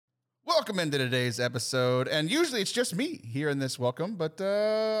Welcome into today's episode, and usually it's just me here in this welcome, but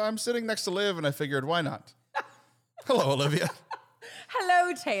I'm sitting next to Liv, and I figured, why not? Hello, Olivia.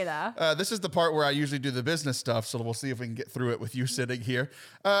 Hello, Taylor. This is the part where I usually do the business stuff, so we'll see if we can get through it with you sitting here.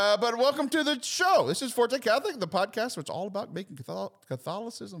 But welcome to the show. This is Forte Catholic, the podcast where it's all about making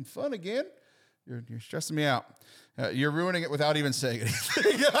Catholicism fun again. You're stressing me out. You're ruining it without even saying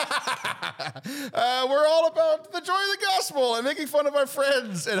anything. We're all about the joy of the gospel and making fun of our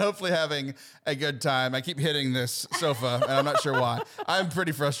friends and hopefully having a good time. I keep hitting this sofa, and I'm not sure why. I'm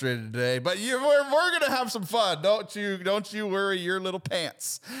pretty frustrated today, but we're going to have some fun. Don't you worry your little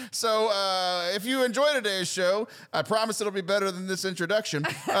pants. So if you enjoy today's show, I promise it'll be better than this introduction.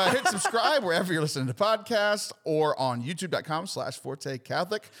 Hit subscribe wherever you're listening to podcasts or on youtube.com/Forte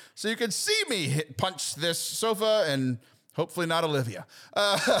Catholic so you can see me punch this sofa and hopefully not Olivia.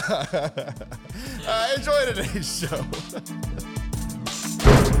 Enjoy today's show.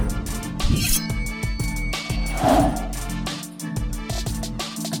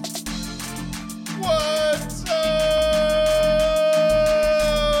 What's up?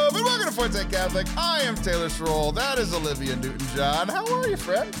 And welcome to Forte Catholic. I am Taylor Schroll. That is Olivia Newton-John. How are you,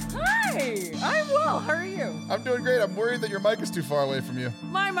 friend? Hi, I'm well. How are you? I'm doing great. I'm worried that your mic is too far away from you.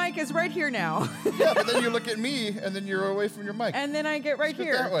 My mic is right here now. Yeah, but then you look at me, and then you're away from your mic. And then I get right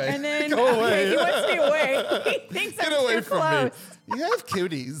here. That way. And then Go away. He wants me away. He thinks Get I'm away too from close. me. You have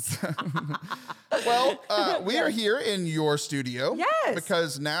cuties. Well, we are here in your studio. Yes.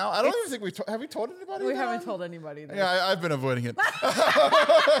 Because now, I don't even think have we told anybody? We that? haven't told anybody that. Yeah, I've been avoiding it.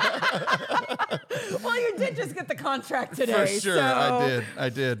 Well, you did just get the contract today. For sure, so I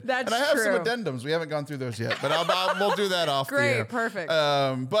did. That's and I have some true. addendums. We haven't gone through those yet, but we'll do that off the air. Great, perfect.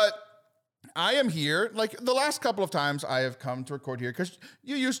 But I am here. Like the last couple of times I have come to record here because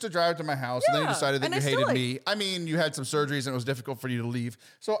you used to drive to my house and then you Yeah, decided that and you I still hated like- me. I mean, you had some surgeries and it was difficult for you to leave.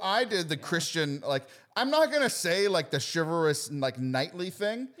 So I did the Christian, like, I'm not going to say like the chivalrous, like nightly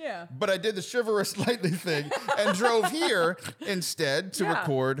thing. Yeah. But I did the chivalrous nightly thing and drove here instead to Yeah.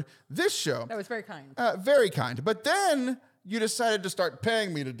 record this show. That was very kind. Very kind. But then you decated to start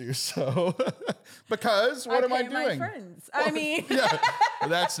paying me to do so. Because what am I pay doing? My friends. I mean, Yeah,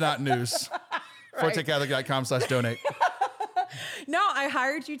 that's not news. Right. ForteCatholic.com/donate. no, I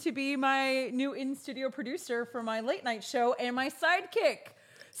hired you to be my new in-studio producer for my late night show and my sidekick.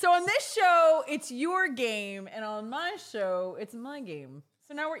 So on this show, it's your game, and on my show, it's my game.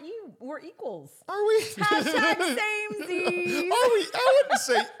 So now we're equals. Are we? Hashtag samesies. Are we? I wouldn't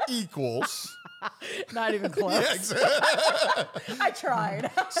say equals. Not even close. Yeah, exactly. I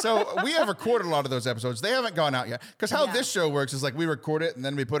tried. So we have recorded a lot of those episodes. They haven't gone out yet. Because how Yeah. this show works is like we record it and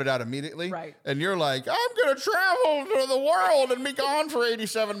then we put it out immediately. Right. And you're like, I'm going to travel to the world and be gone for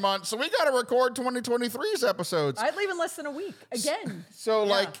 87 months. So we got to record 2023's episodes. I'd leave in less than a week. Again. So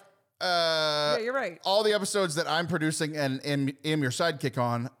Yeah. like, Yeah, you're right. all the episodes that I'm producing and am your sidekick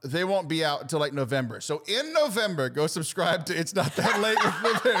on, they won't be out until like November. So in November, go subscribe to It's Not That Late with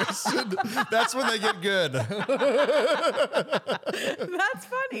Liv Harrison. That's when they get good. That's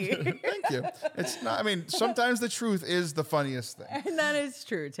funny. Thank you. It's not. I mean, sometimes the truth is the funniest thing. And that is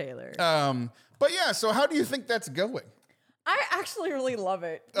true, Taylor. But yeah. So how do you think that's going? I actually really love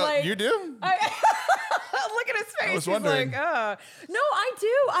it. You do? Look at his face. was He's wondering. like, no, I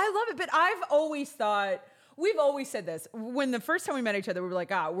do. I love it. But I've always thought, we've always said this. When the first time we met each other, we were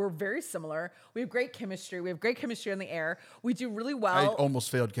like, we're very similar. We have great chemistry. We have great chemistry on the air. We do really well. I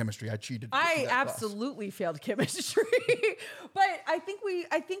almost failed chemistry. I cheated. I that class. absolutely failed chemistry, but I think we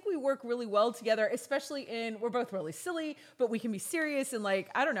work really well together, especially we're both really silly, but we can be serious and like,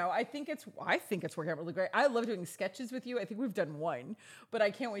 I don't know. I think it's working out really great. I love doing sketches with you. I think we've done one, but I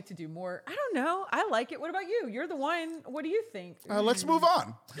can't wait to do more. I don't know. I like it. What about you? You're the one. What do you think? Let's move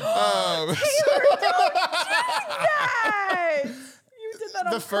on. Taylor, don't do that. You did that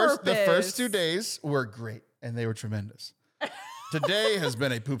on the first purpose. 2 days were great and they were tremendous. Today has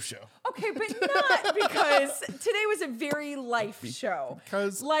been a poop show. Okay, but not because today was a very life show.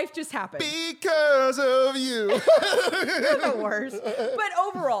 Because life just happened. Because of you. You're the worst. But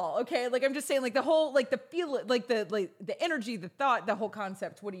overall, okay, like I'm just saying, like the whole, like the feel, like the energy, the thought, the whole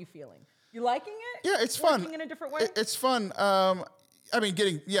concept. What are you feeling? You liking it? Yeah, it's fun. Working in a different way. It's fun. I mean,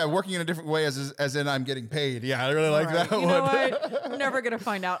 working in a different way as in I'm getting paid. Yeah, I really like All right, that you one. know what? I'm never gonna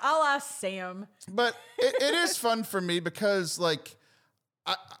find out. I'll ask Sam. But it is fun for me because, like,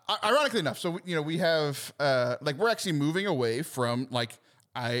 ironically enough, so we have we're actually moving away from like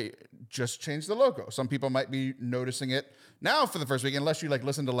I just changed the logo. Some people might be noticing it now for the first week, unless you like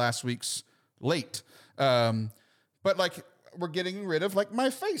listen to last week's late. But like we're getting rid of like my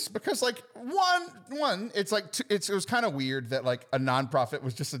face because like one, it's like it was kind of weird that like a nonprofit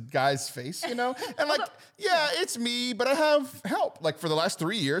was just a guy's face, you know, and like yeah, it's me, but I have help. Like for the last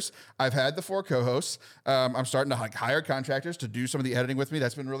 3 years, I've had the 4 co-hosts. I'm starting to like hire contractors to do some of the editing with me.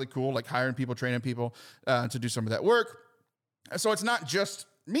 That's been really cool. Like hiring people, training people to do some of that work. So it's not just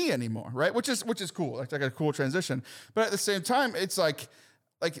me anymore, right? Which is cool. Like a cool transition. But at the same time, it's like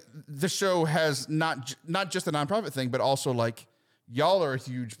the show has not just a nonprofit thing, but also like y'all are a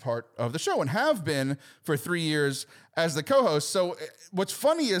huge part of the show and have been for 3 years as the co-host. So what's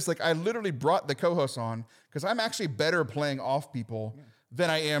funny is like I literally brought the co-hosts on because I'm actually better playing off people than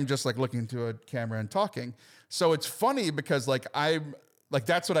I am just like looking into a camera and talking. So it's funny because like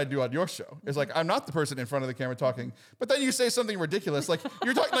that's what I do on your show. It's like, I'm not the person in front of the camera talking, but then you say something ridiculous. Like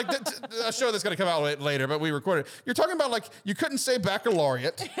you're talking like a show that's going to come out later, but we recorded. You're talking about like, you couldn't say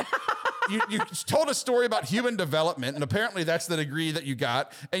baccalaureate. You told a story about human development, and apparently that's the degree that you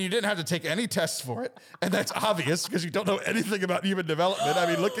got, and you didn't have to take any tests for it. And that's obvious because you don't know anything about human development. I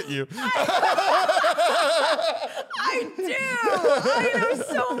mean, look at you. I do. I know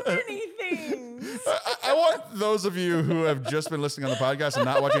so many things. I want those of you who have just been listening on the podcast and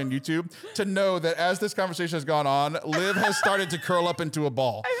not watching on YouTube to know that as this conversation has gone on, Liv has started to curl up into a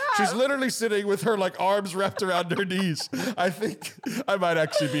ball. She's literally sitting with her like arms wrapped around her knees. I think I might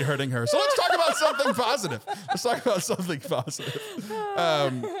actually be hurting her. So let's talk about something positive.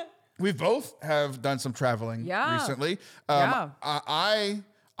 We both have done some traveling recently.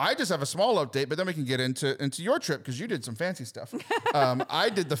 I just have a small update, but then we can get into your trip because you did some fancy stuff. I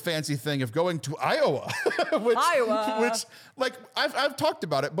did the fancy thing of going to Iowa, which like I've talked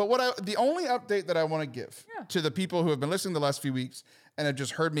about it, but the only update that I want to give to the people who have been listening the last few weeks and have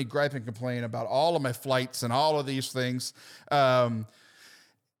just heard me gripe and complain about all of my flights and all of these things. For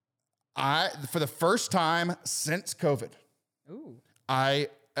the first time since COVID,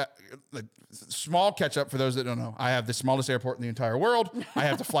 small catch up for those that don't know. I have the smallest airport in the entire world. I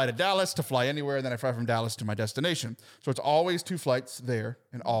have to fly to Dallas to fly anywhere, and then I fly from Dallas to my destination. So it's always 2 flights there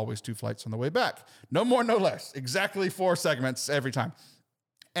and always 2 flights on the way back. No more, no less. Exactly 4 segments every time.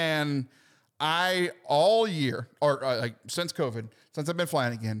 And I all year, or like since COVID, since I've been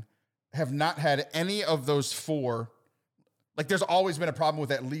flying again, have not had any of those 4. Like there's always been a problem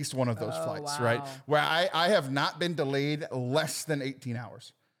with at least one of those flights, right? Where I have not been delayed less than 18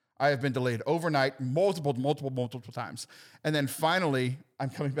 hours. I have been delayed overnight multiple times. And then finally, I'm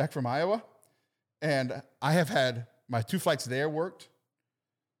coming back from Iowa, and I have had my 2 flights there worked.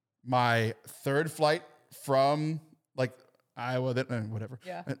 My 3rd flight from like Iowa,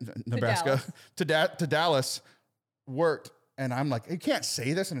 Nebraska to Dallas worked. And I'm like, you can't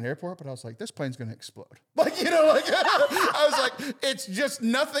say this in an airport, but I was like, this plane's going to explode. Like, you know, like I was like, it's just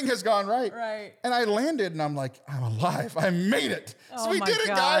nothing has gone right. Right. And I landed and I'm like, I'm alive. I made it. Oh so we did it,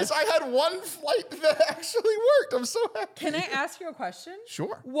 guys. I had 1 flight that actually worked. I'm so happy. Can I ask you a question?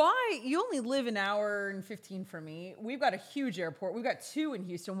 Sure. Why? You only live an hour and 15 from me. We've got a huge airport. We've got 2 in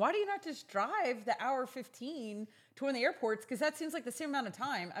Houston. Why do you not just drive the hour 15 to one of the airports? Because that seems like the same amount of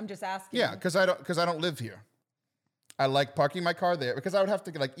time. I'm just asking. Yeah, because I don't live here. I like parking my car there because I would have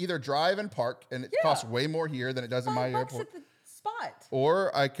to like either drive and park, and it costs way more here than it does in my airport. At the spot.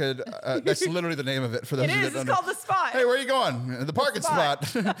 Or I could. That's literally the name of it for those. It's called the spot. Hey, where are you going? The parking spot.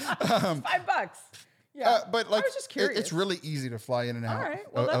 $5. Yeah, but like, I was just curious. It's really easy to fly in and out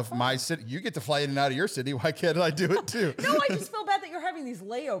of my fine. city. You get to fly in and out of your city. Why can't I do it too? No, I just feel bad that you're having these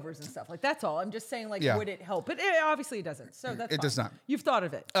layovers and stuff. Like that's all. I'm just saying, like, would it help? But obviously it doesn't. So that's it does not. You've thought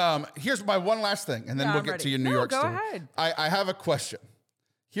of it. Here's my one last thing, and then we'll get to your New York story. Go ahead. I have a question.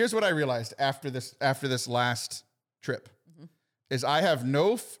 Here's what I realized after this last trip, is I have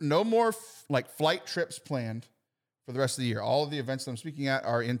no more like flight trips planned for the rest of the year. All of the events that I'm speaking at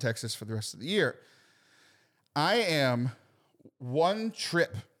are in Texas for the rest of the year. I am 1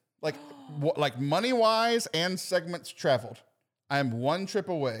 trip, like money-wise and segments traveled. I am 1 trip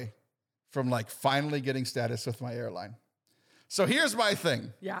away from like finally getting status with my airline. So here's my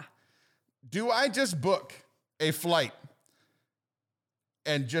thing. Yeah. Do I just book a flight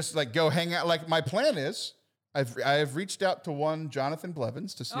and just like go hang out? Like my plan is, I have reached out to one Jonathan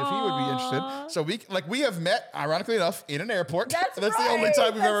Blevins to see if he would be interested. So we have met, ironically enough, in an airport. That's the only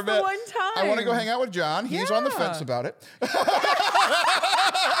time we've ever met. One time. I want to go hang out with John. He's on the fence about it.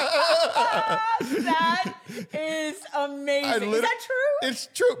 That is amazing. Is that true? It's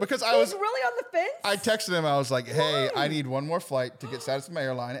true because He's really on the fence. I texted him. I was like, "Hey, I need 1 more flight to get status with my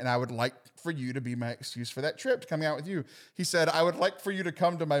airline, and I would like for you to be my excuse for that trip to coming out with you." He said, "I would like for you to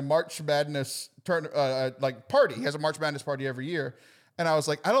come to my March Madness party." He has a March Madness party every year. And I was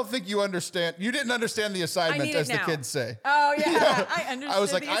like, I don't think you understand. You didn't understand the assignment, need it as the now. kids say. Oh, yeah. I understood I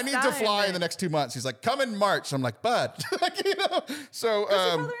was like, the I need to fly in assignment. the next 2 months. He's like, come in March. I'm like, bud. Like, you know. So,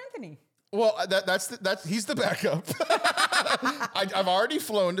 Father Anthony. well, that's he's the backup. I've already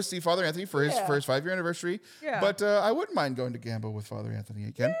flown to see Father Anthony for his 5-year anniversary. Yeah. But I wouldn't mind going to Gambo with Father Anthony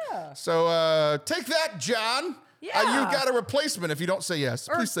again. Yeah. So take that, John. Yeah. You got a replacement if you don't say yes.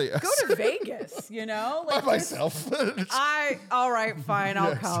 Or Please say yes. Go to Vegas, you know? By Like myself. all right, fine,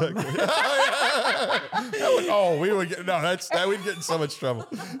 I'll come. We would get that would get in so much trouble.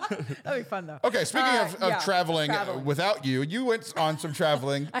 That'd be fun though. Okay, speaking of traveling traveling. without you, you went on some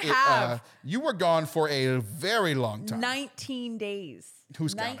traveling. I have. You were gone for a very long time. 19 days.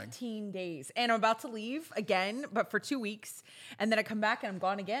 Who's 19 counting? days. And I'm about to leave again, but for 2 weeks. And then I come back and I'm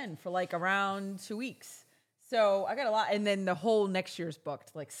gone again for like around 2 weeks. So I got a lot. And then the whole next year's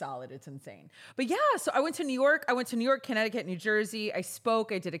booked, like solid. It's insane. But yeah, so I went to New York. I went to New York, Connecticut, New Jersey. I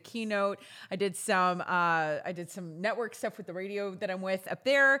spoke. I did a keynote. I did some network stuff with the radio that I'm with up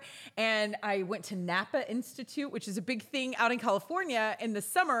there. And I went to Napa Institute, which is a big thing out in California in the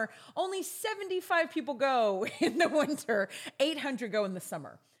summer. Only 75 people go in the winter. 800 go in the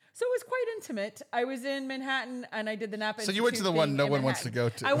summer. So it was quite intimate. I was in Manhattan and I did the Napa So you went to the one no one wants to go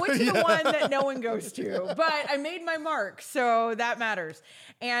to. I went to the one that no one goes to, but I made my mark, so that matters.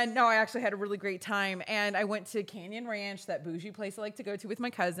 And no, I actually had a really great time. And I went to Canyon Ranch, that bougie place I like to go to with my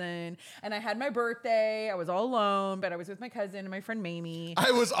cousin. And I had my birthday. I was all alone, but I was with my cousin and my friend Mamie.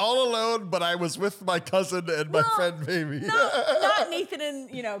 I was all alone, but I was with my cousin and my friend Mamie. Not Nathan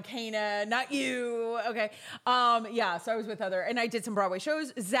and Kana, not you. Okay, yeah. So I was with and I did some Broadway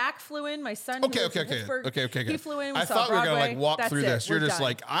shows. Zach flew in. My son. Okay. He flew in. I thought we were Broadway. gonna walk That's through it. this. You're We're just done.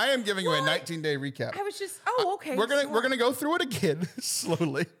 like, I am giving you a What? 19-day recap. I was just. Okay. We're gonna go through it again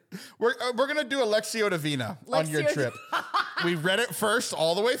slowly. We're gonna do a Lectio Divina on your Lectio- trip. We read it first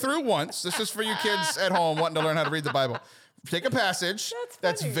all the way through once. This is for you kids at home wanting to learn how to read the Bible. Take a passage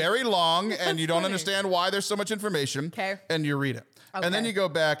that's funny. very long and you don't funny. understand why there's so much information. Okay. And you read it. And then Okay. you go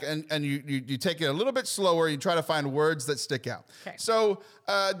back and you take it a little bit slower. You try to find words that stick out. Okay. So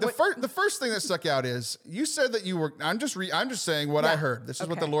the first thing that stuck out is you said that you were. I'm just saying what I Yeah. heard. This is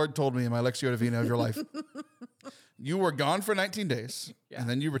what Okay. the Lord told me in my Lectio Divina of your life. You were gone for 19 days, and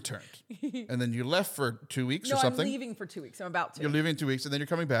then you returned. And then you left for 2 weeks No, or something. I'm leaving for 2 weeks. I'm about to. You're leaving 2 weeks, and then you're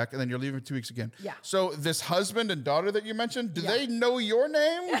coming back, and then you're leaving 2 weeks again. Yeah. So this husband and daughter that you mentioned, do Yeah. they know your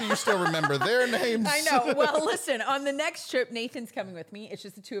name? Do you still remember their names? I know. Well, listen, on the next trip, Nathan's coming with me. It's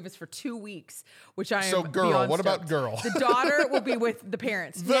just the two of us for 2 weeks, which I am. So, girl, beyond what about stoked. girl? The daughter will be with the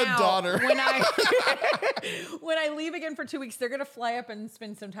parents. The Now, daughter. When I leave again for 2 weeks, they're gonna fly up and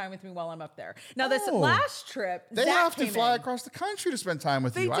spend some time with me while I'm up there. Now, this Oh. last trip, They Zach have to came fly in. across the country to spend time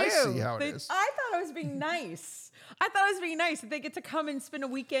with They you. do. I see how it is. I thought I was being nice. I thought I was being nice that they get to come and spend a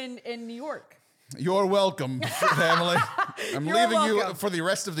weekend in New York. You're welcome, family. I'm You're leaving you welcome. for the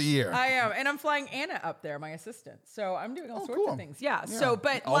rest of the year. I am, and I'm flying Anna up there, my assistant. So I'm doing all sorts cool. of things. Yeah. So,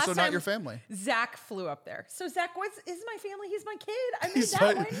 but Also last not time, your family. Zach flew up there. So Zach is my family. He's my kid. I made He's that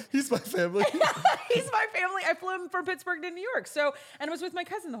my, one. he's my family. He's my family. I flew him from Pittsburgh to New York. So, and I was with my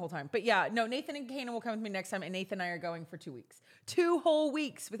cousin the whole time. But yeah, no, Nathan and Kana will come with me next time, and Nathan and I are going for 2 weeks. 2 whole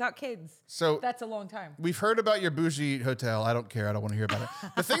weeks without kids. So That's a long time. we've heard about your bougie hotel. I don't care. I don't want to hear about it.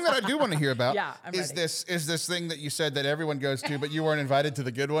 The thing that I do want to hear about Yeah, I'm is ready. this thing that you said that everyone goes to, but you weren't invited to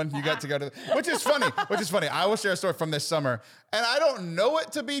the good one. You got to go to, which is funny. I will share a story from this summer, and I don't know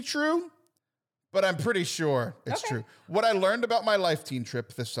it to be true, but I'm pretty sure it's Okay. true. What I learned about my Life Teen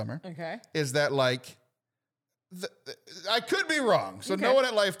trip this summer Okay. is that I could be wrong, so no Okay. one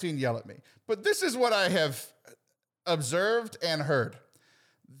at Life Teen yell at me. But this is what I have observed and heard.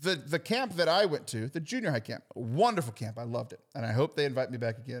 The camp that I went to, the junior high camp, wonderful camp. I loved it, and I hope they invite me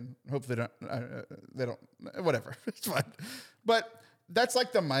back again. Hope they don't. Whatever. It's fine. But that's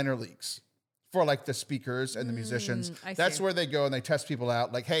like the minor leagues for like the speakers and the musicians. I That's see. where they go and they test people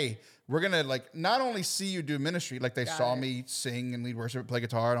out. Like, hey, we're gonna like not only see you do ministry, like they saw it. me sing and lead worship, play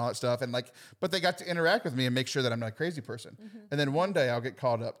guitar and all that stuff, and like, but they got to interact with me and make sure that I'm not a crazy person. And then one day I'll get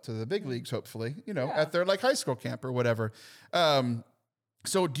called up to the big leagues, hopefully, at their like high school camp or whatever.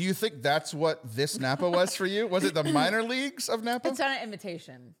 So do you think that's what this Napa was for you? Was it the minor leagues of Napa? It's not an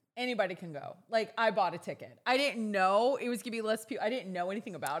invitation. Anybody can go. Like, I bought a ticket. I didn't know it was gonna be less people. I didn't know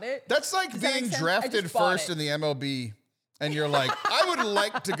anything about it. That's like Does that being make sense? I drafted just bought first it. in the MLB. And you're like, I would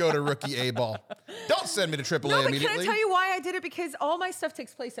like to go to rookie A ball. Don't send me to AAA No, but immediately. can I tell you why I did it? Because all my stuff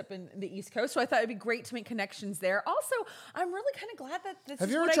takes place up in the East Coast, so I thought it'd be great to make connections there. Also, I'm really kind of glad that this Have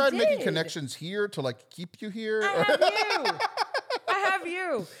is you ever what tried I making did. connections here to like keep you here? I have you. I have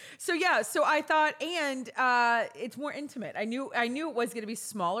you. So yeah, so I thought, and it's more intimate. I knew it was going to be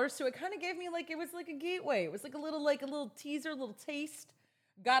smaller, so it kind of gave me like, it was like a gateway. It was like a little teaser, a little taste.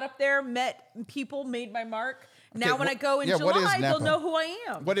 Got up there, met people, made my mark. Now when I go in July, you'll know who I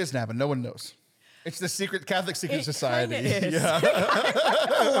am. What is Napa? No one knows. It's the secret Catholic Secret Society. Is. Yeah. I'm not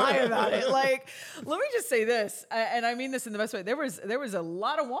gonna lie about it. Like, let me just say this, and I mean this in the best way. There was a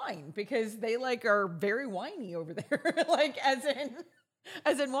lot of wine because they like are very whiny over there, like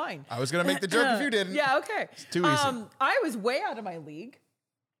as in wine. I was gonna make the joke if you didn't. Yeah, okay. It's too easy. I was way out of my league.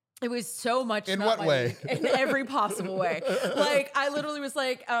 It was so much. In not what way? In every possible way. Like I literally was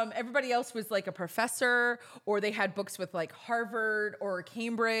like, everybody else was like a professor, or they had books with like Harvard or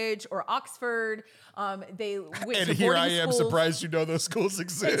Cambridge or Oxford. They went And to here I boarding am, schools. surprised you know those schools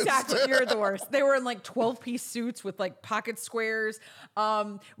exist. Exactly, you're the worst. They were in like 12-piece suits with like pocket squares,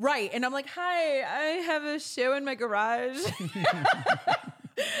 right? And I'm like, hi, I have a show in my garage.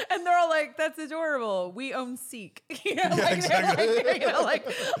 And they're all like, "That's adorable. We own Seek." You know, like, exactly. like, you know, like,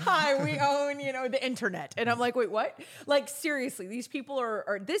 "Hi, we own, the internet." And I'm like, "Wait, what?" Like, seriously, these people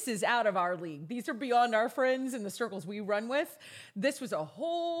are. This is out of our league. These are beyond our friends in the circles we run with. This was a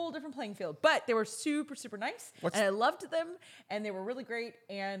whole different playing field. But they were super, super nice, and I loved them, and they were really great,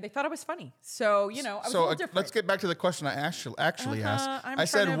 and they thought I was funny. So, I was a little different. Let's get back to the question I actually asked. I I'm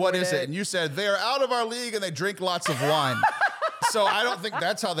said, trying to "What avoid is it?" it. And you said they are out of our league and they drink lots of wine. So I don't think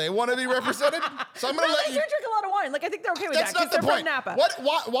that's how they want to be represented. So I'm going to let They you. do drink a lot of wine. Like I think they're okay with That's that not the because they're point. from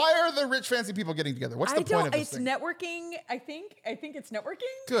Napa. Why are the rich fancy people getting together? What's the point of this It's thing? networking. I think it's networking.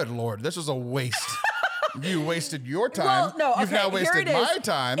 Good Lord, this was a waste. You wasted your time. Well, no, okay, You've now here wasted it is. my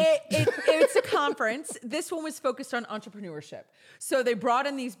time. It's a conference. This one was focused on entrepreneurship. So they brought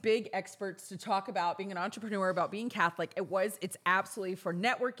in these big experts to talk about being an entrepreneur, about being Catholic. It's absolutely for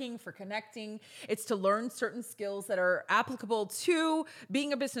networking, for connecting. It's to learn certain skills that are applicable to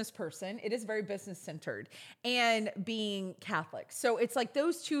being a business person. It is very business centered and being Catholic. So it's like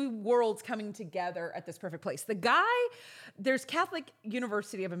those two worlds coming together at this perfect place. There's Catholic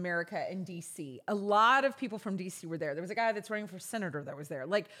University of America in DC. A lot of people from DC were there. There was a guy that's running for senator that was there.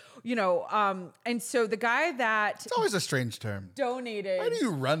 And so the guy that It's always a strange term. donated. Why do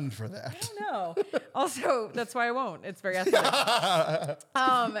you run for that? I don't know. Also, that's why I won't. It's very athletic.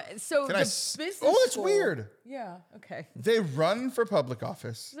 So Can the I business Oh, that's school- weird. Yeah. Okay. They run for public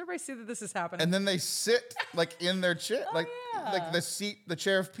office. Does everybody see that this is happening? And then they sit like in their chair, like yeah. the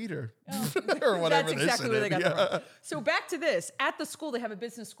chair of Peter, or whatever. That's exactly where they got that Yeah. from. So back to this. At the school, they have a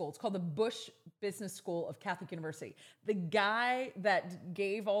business school. It's called the Bush Business School of Catholic University. The guy that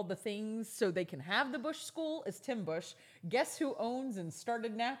gave all the things so they can have the Bush School is Tim Bush. Guess who owns and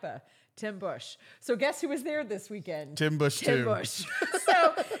started Napa? Tim Bush. So guess who was there this weekend? Tim Bush Tim too. Bush.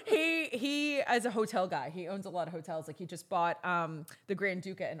 So he as a hotel guy, he owns a lot of hotels. Like he just bought the Grand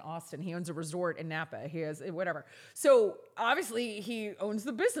Duca in Austin. He owns a resort in Napa. He has whatever. So obviously he owns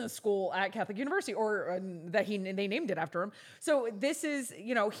the business school at Catholic University, or they named it after him. So this is,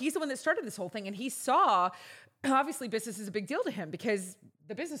 he's the one that started this whole thing, and he saw obviously business is a big deal to him because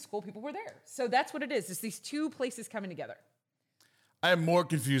the business school people were there. So that's what it is. It's these two places coming together. I am more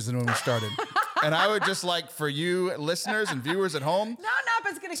confused than when we started. And I would just like for you listeners and viewers at home, Now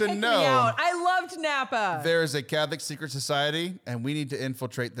Napa's going to To kick me know out. I loved Napa. there is a Catholic secret society, and we need to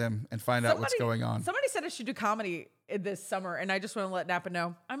infiltrate them and find out what's going on. Somebody said I should do comedy this summer, and I just want to let Napa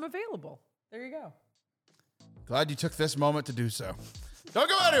know I'm available. There you go. Glad you took this moment to do so. Don't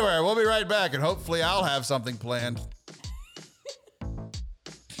go anywhere. We'll be right back, and hopefully I'll have something planned.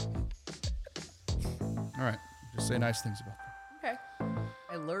 All right. Just say nice things about them. Okay.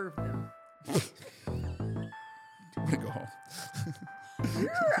 I love them. I'm going to go home.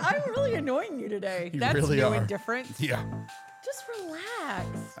 I'm really annoying you today. You That's really new are. and different. Yeah. Just relax,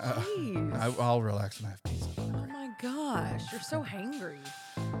 please. I'll relax when I have pizza. Oh my gosh, you're so hangry.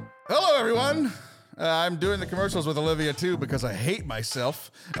 Hello, everyone. I'm doing the commercials with Olivia, too, because I hate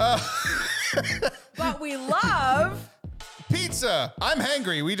myself. But we love... Pizza. I'm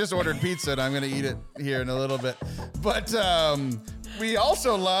hangry. We just ordered pizza, and I'm going to eat it here in a little bit. But we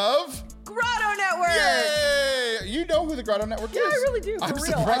also love... Grotto Network! Yay! You know who the Grotto Network is? Yeah, I really do. For I'm real.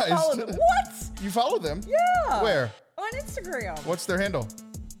 surprised. I follow them. What? You follow them? Yeah. Where? On Instagram. What's their handle?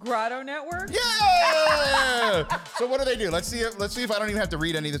 Grotto Network? Yeah! So what do they do? Let's see if I don't even have to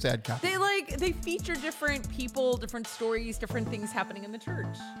read any of this ad copy. They feature different people, different stories, different things happening in the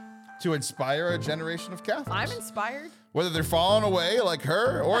church. to inspire a generation of Catholics. I'm inspired. Whether they're falling away like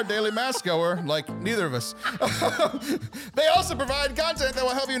her or a daily mass goer like neither of us. They also provide content that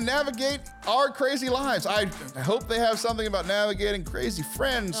will help you navigate our crazy lives. I hope they have something about navigating crazy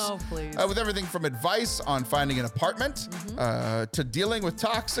friends. Oh, please. With everything from advice on finding an apartment to dealing with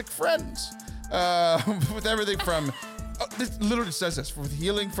toxic friends. With everything from... Oh, this literally says this, with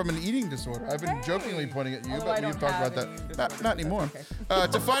healing from an eating disorder. I've been jokingly pointing at you, Although but I you've don't talked about have an eating that. disorder, Not but anymore. that's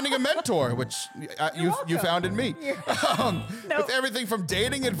okay. To finding a mentor, which you welcome. found in me. Nope. With everything from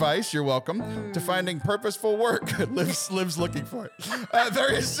dating advice, you're welcome, to finding purposeful work. Liv's looking for it. Their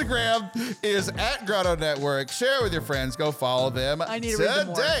Instagram is at Grotto Network. Share it with your friends. Go follow them I need to read them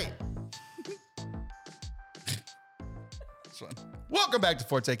more. today. Welcome back to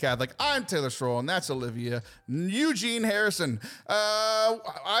Forte Catholic. I'm Taylor Stroll, and that's Olivia Eugene Harrison.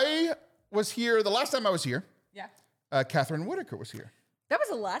 I was here, the last time I was here, Yeah. Catherine Whitaker was here. That was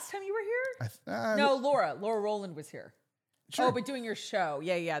the last time you were here? No, Laura Rowland was here. Sure. Oh, but doing your show.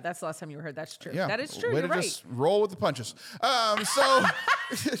 Yeah. That's the last time you were here. That's true. Yeah. That is true. Way You're to right. just roll with the punches. So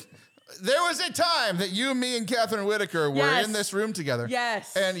there was a time that you, me, and Catherine Whitaker were Yes. in this room together.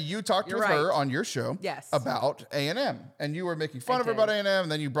 Yes. And you talked You're with her right. on your show Yes. about A&M. And you were making fun I of her did. about A&M,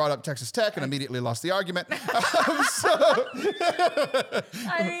 and then you brought up Texas Tech and immediately lost the argument. I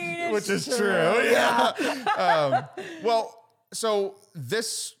mean, it's Which is true. Yeah. Well, so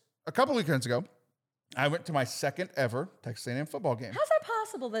a couple weekends ago, I went to my second ever Texas A&M football game. How's that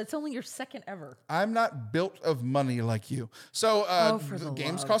possible that it's only your second ever? I'm not built of money like you. So for the the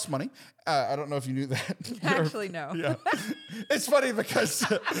games love. cost money. I don't know if you knew that. Actually, no. Yeah. It's funny because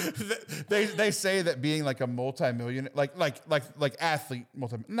they say that being like a multi-million, like athlete,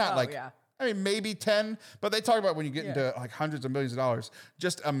 not Oh, like, yeah. I mean, maybe 10, but they talk about when you get Yeah. into like hundreds of millions of dollars,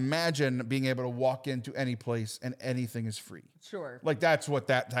 just imagine being able to walk into any place and anything is free. Sure. Like that's what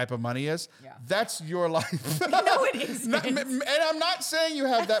that type of money is. Yeah. That's your life. No, it isn't. And I'm not saying you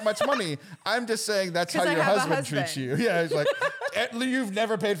have that much money. I'm just saying that's how 'Cause I your have a husband treats you. Yeah, he's like, you've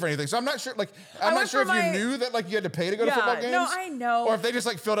never paid for anything. So I'm not sure. Like, I'm not went sure if for you my- knew that like you had to pay to go to Yeah, football games. no, I know. Or if they just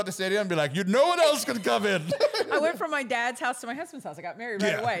like filled up the stadium and be like, no one else can come in. I went from my dad's house to my husband's house. I got married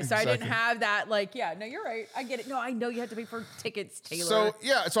right Yeah, away. So I didn't exactly. have that, like, yeah, no, you're right. I get it. No, I know you have to pay for tickets, Taylor. So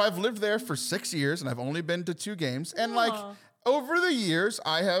yeah, so I've lived there for 6 years and I've only been to 2 games. And like over the years,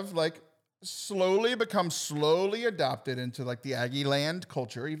 I have like become slowly adopted into like the Aggie land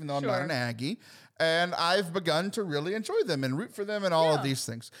culture, even though I'm not Sure. an Aggie. And I've begun to really enjoy them and root for them and all of Yeah. these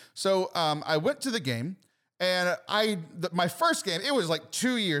things. So I went to the game, and my first game, it was like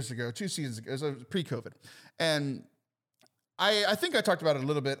 2 seasons ago, it was pre-COVID. And I think I talked about it a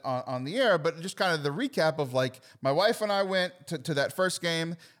little bit on the air, but just kind of the recap of like my wife and I went to that first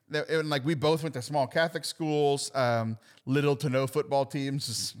game. And like we both went to small Catholic schools, little to no football teams.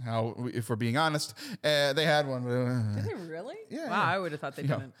 Is if we're being honest, they had one. Did they really? Yeah, Wow, yeah. I would have thought they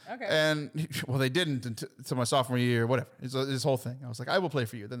didn't. Okay. And well, they didn't until my sophomore year, whatever. It's this whole thing. I was like, I will play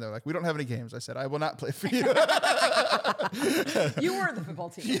for you. Then they're like, we don't have any games. I said, I will not play for you. You were the football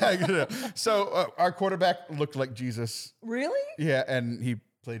team. Yeah. You know. So our quarterback looked like Jesus. Really? Yeah, and he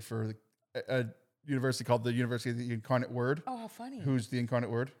played for a university called the University of the Incarnate Word. Oh, how funny. Who's the Incarnate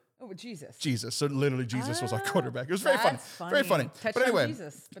Word? Oh, Jesus. Jesus. So literally Jesus was our quarterback. It was very funny. That's Very funny. Touchdown But anyway.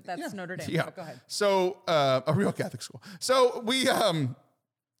 Jesus, but that's Yeah. Notre Dame. Yeah. But go ahead. So a real Catholic school. So we some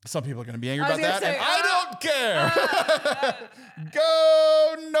people are going to be angry I about was that, gonna and say, I don't care.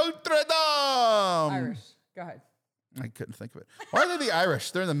 Go Notre Dame. Irish. Go ahead. I couldn't think of it. Why are they the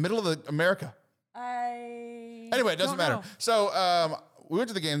Irish? They're in the middle of America. Anyway, it doesn't don't matter. know. So we went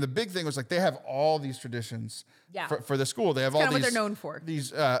to the game. The big thing was like they have all these traditions Yeah. for the school. They have all Kind of these what they're known for.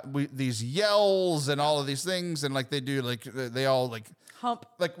 these yells and all of these things, and like they do like they all like Hump.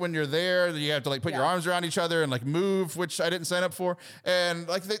 like when you're there, you have to like put your Yeah. arms around each other and like move, which I didn't sign up for. And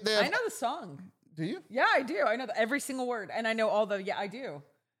like they have, I know the song. Do you? Yeah, I do. I know every single word. And I know all the, yeah, I do.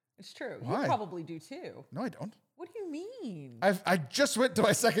 It's true. Why? You probably do too. No, I don't. What do you mean? I just went to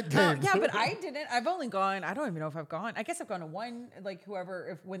my second game. Yeah, but I didn't. I've only gone, I don't even know if I've gone. I guess I've gone to one, like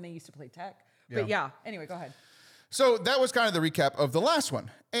when they used to play tech. But yeah, anyway, go ahead. So that was kind of the recap of the last one.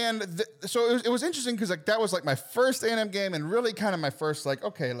 And so it was interesting because like that was like my first A&M game and really kind of my first like,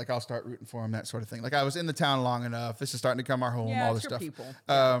 okay, like I'll start rooting for them, that sort of thing. Like I was in the town long enough. This is starting to become our home, Yeah, all it's this your stuff.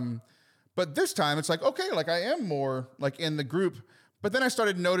 people. But this time it's like, okay, like I am more like in the group. But then I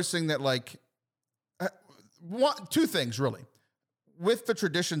started noticing that like two things really. With the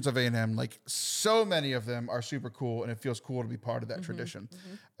traditions of A&M, like so many of them are super cool, and it feels cool to be part of that tradition.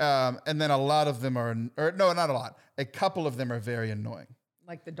 And then a lot of them are, or no, not a lot. A couple of them are very annoying.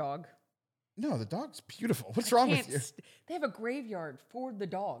 Like the dog. No, the dog's beautiful. What's wrong with you? They have a graveyard for the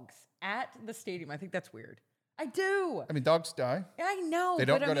dogs at the stadium. I think that's weird. I do. I mean, dogs die. I know. They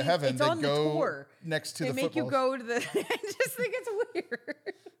don't go to heaven. It's on they go the tour. next to they the make you footballs. go to the. I just think it's weird.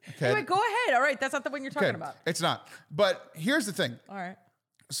 Okay. Anyway, go ahead. All right, that's not the one you're talking about. It's not. But here's the thing. All right.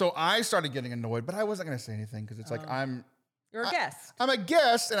 So I started getting annoyed, but I wasn't going to say anything because it's like You're a guest. I'm a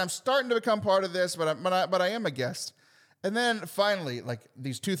guest, and I'm starting to become part of this, but I am a guest. And then finally, like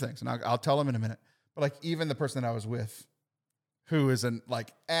these two things, and I'll tell them in a minute. But like even the person that I was with, who is an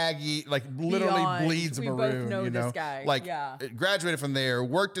like Aggie, like literally Beyond. bleeds We maroon. both know you know, this guy. like Yeah. graduated from there,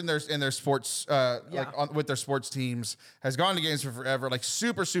 worked in their sports, with their sports teams, has gone to games for forever, like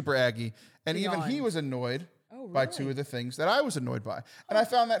super Aggie, and even he Beyond. was annoyed. Oh, By really? two of the things that I was annoyed by. And I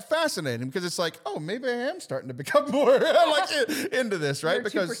found that fascinating because it's like, oh, maybe I am starting to become more like into this, right? You're a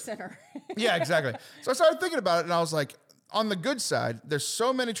Because 2%er. yeah, exactly. So I started thinking about it and I was like, on the good side, there's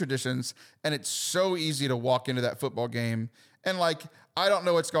so many traditions and it's so easy to walk into that football game and like, I don't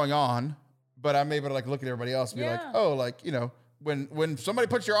know what's going on, but I'm able to like look at everybody else and be like, Yeah. oh, like, you know, when somebody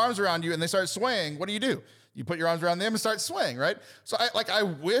puts your arms around you and they start swaying, what do? You put your arms around them and start swaying, right? So I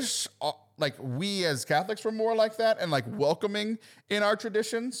wish like we as Catholics were more like that and like welcoming in our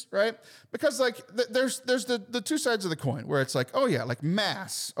traditions, right? Because like there's the two sides of the coin where it's like, oh yeah, like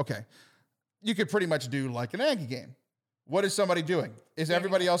mass, okay. You could pretty much do like an Aggie game. What is somebody doing? Is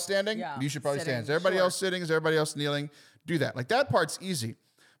everybody else standing? Yeah, You should probably sitting, stand. Is everybody sure. else sitting? Is everybody else kneeling? Do that. Like that part's easy.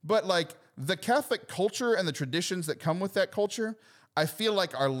 But like the Catholic culture and the traditions that come with that culture, I feel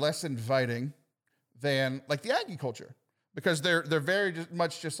like are less inviting than like the Aggie culture because they're very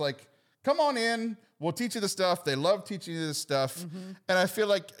much just like, come on in, we'll teach you the stuff. They love teaching you this stuff. Mm-hmm. And I feel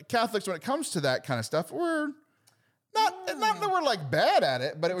like Catholics, when it comes to that kind of stuff, we're not that we're like bad at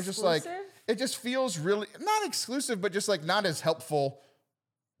it, but it was just like, Exclusive? it just feels really, not exclusive, but just like not as helpful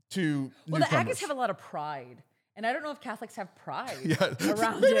to Well, newcomers. the Aggies have a lot of pride. And I don't know if Catholics have pride Yeah.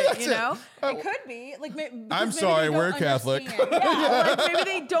 around Maybe it, that's you it. know? Oh. It could be. Like, because I'm maybe sorry, they don't we're Catholic. understand. Yeah, like maybe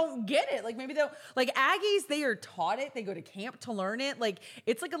they don't get it. Like maybe they'll, like Aggies, they are taught it. They go to camp to learn it. Like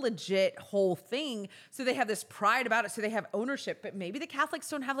it's like a legit whole thing. So they have this pride about it. So they have ownership. But maybe the Catholics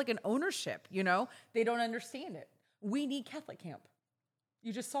don't have like an ownership, you know? They don't understand it. We need Catholic camp.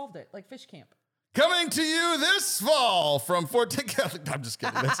 You just solved it, like fish camp. Coming to you this fall from Fort Catholic. I'm just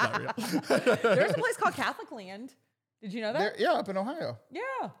kidding. That's not real. There's a place called Catholic Land. Did you know that? Yeah, up in Ohio. Yeah.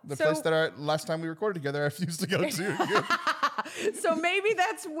 The place that last time we recorded together, I refused to go to. So maybe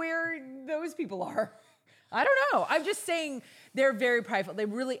that's where those people are. I don't know. I'm just saying they're very prideful. They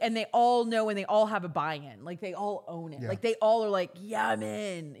really, and they all know and they all have a buy-in. Like they all own it. Yeah. Like they all are like, yeah, I'm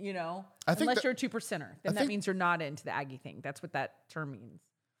in, you know? I think Unless that- you're a 2%er. Then that means you're not into the Aggie thing. That's what that term means.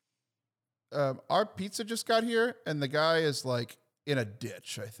 Our pizza just got here, and the guy is like in a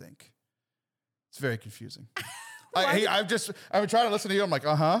ditch, I think. It's very confusing. I'm trying to listen to you. I'm like,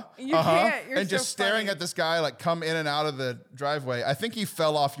 You can't. You're and just so staring funny. at this guy like come in and out of the driveway. I think he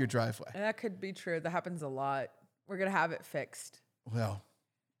fell off your driveway. That could be true. That happens a lot. We're going to have it fixed. Well,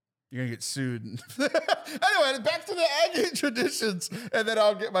 you're gonna get sued. Anyway, back to the Aggie traditions, and then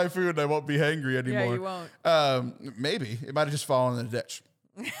I'll get my food and I won't be hangry anymore. Yeah, you won't. Maybe it might have just fallen in the ditch.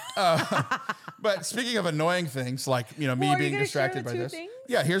 But speaking of annoying things, like me Well, are you being gonna share distracted the by two this. things?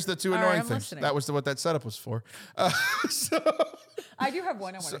 Yeah, here's the two All right, annoying I'm things. listening. That was what that setup was for. I do have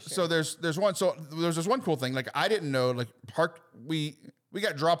one I want to share. So there's one. So there's this one cool thing. Like I didn't know. Like we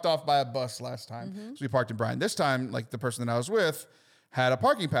got dropped off by a bus last time, so we parked in Bryan. This time, like the person that I was with had a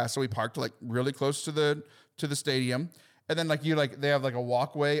parking pass, so we parked like really close to the stadium. And then they have like a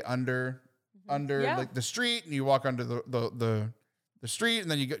walkway under Yeah. like the street, and you walk under the street, and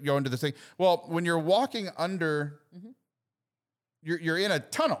then you go into the thing. Well, when you're walking under. You're in a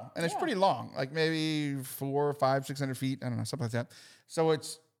tunnel, and it's pretty long, like maybe 400, 500, 600 feet. I don't know, something like that. So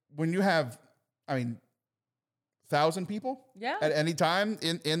it's when you have, 1,000 people at any time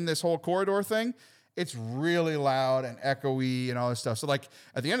in this whole corridor thing, it's really loud and echoey and all this stuff. So like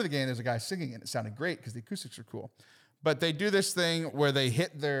at the end of the game, there's a guy singing, and it sounded great because the acoustics are cool. But they do this thing where they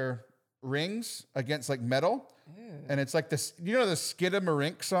hit their rings against like metal. And it's like this, the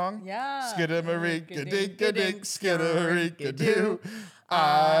Skidamarink song? Yeah. Skidamarink-a-dink-a-dink, skidamarink-a-doo.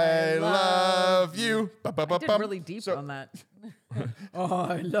 I love you. I did really deep on that. Oh,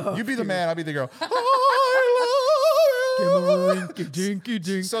 I love You be the man, I'll be the girl. I love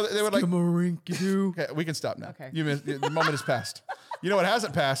you. So they would like, okay, we can stop now. Okay. The moment has passed. You know what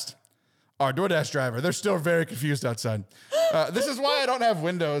hasn't passed? Our DoorDash driver. They're still very confused outside. This is why I don't have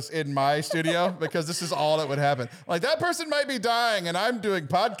windows in my studio, because this is all that would happen. Like that person might be dying and I'm doing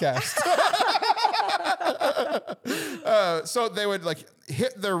podcasts. So they would like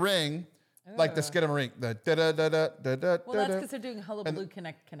hit their ring like the Skidmarink, the da da da da da da. Well, that's because they're doing Hullabaloo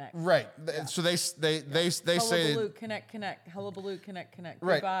Connect Connect. Right. So they say Hullabaloo Connect Hullabaloo Connect.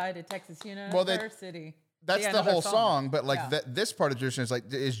 Right. Goodbye to Texas University. That's the whole song, but like this part of the tradition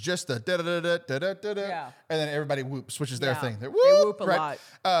is just the da da da da da da da, and then everybody whoops, which is their thing. They whoop a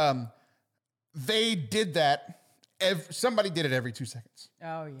lot. They did that. Somebody did it every 2 seconds.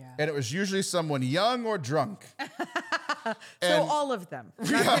 Oh yeah. And it was usually someone young or drunk. So all of them.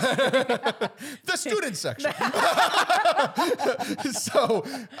 The student section. So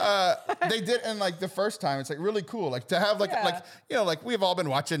they did, and like the first time, it's like really cool, like to have like like we've all been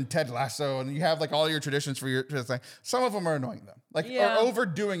watching Ted Lasso, and you have like all your traditions for your thing. Some of them are annoying though, like or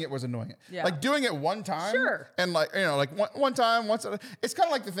overdoing it was annoying. Like doing it one time, and like like one time once. It's kind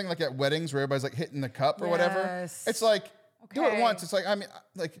of like the thing like at weddings where everybody's like hitting the cup or whatever. It's like do it once. It's like I mean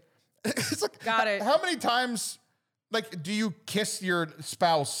like it's like got it. How many times? Like, do you kiss your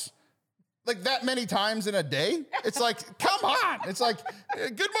spouse like that many times in a day? It's like, come on. It's like,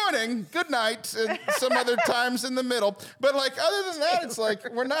 good morning, good night, and some other times in the middle. But like, other than that, it's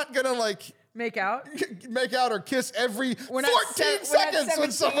like, we're not going to like make out or kiss every 14 seconds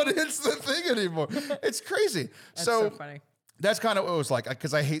when someone hits the thing anymore. It's crazy. That's so funny. That's kind of what it was like,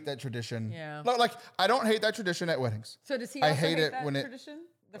 because I hate that tradition. Yeah. Like, I don't hate that tradition at weddings. So does he also hate that when tradition?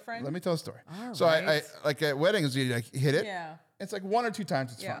 The friend? Let me tell a story. All so right. I like at weddings, you like hit it. Yeah. It's like 1 or 2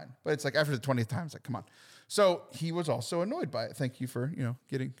 times, it's fine. But it's like after the 20th time, it's like, come on. So he was also annoyed by it. Thank you for,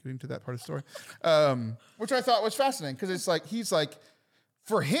 getting to that part of the story. Which I thought was fascinating, because it's like, he's like,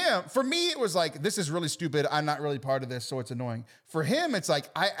 for me, it was like, this is really stupid. I'm not really part of this, so it's annoying. For him, it's like,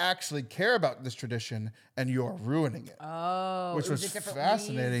 I actually care about this tradition, and you're ruining it. Oh, which was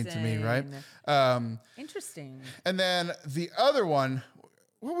fascinating to me, right? Interesting. And then the other one,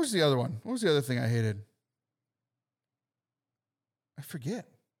 what was the other one? What was the other thing I hated? I forget.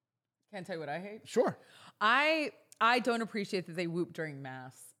 Can't tell you what I hate? Sure. I don't appreciate that they whoop during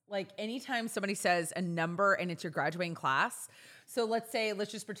mass. Like anytime somebody says a number and it's your graduating class. So let's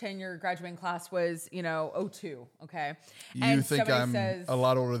just pretend your graduating class was, 02, okay? You think I'm a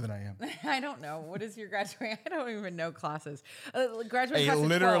lot older than I am. I don't know. What is your graduating? I don't even know classes. Graduating class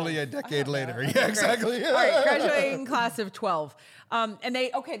literally of 12. A decade later. Yeah, exactly. All right, graduating class of 12. And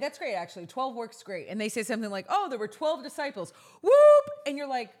that's great, actually. 12 works great. And they say something like, oh, there were 12 disciples. Whoop! And you're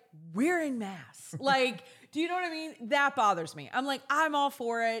like, we're in mass. Like, do you know what I mean? That bothers me. I'm like, I'm all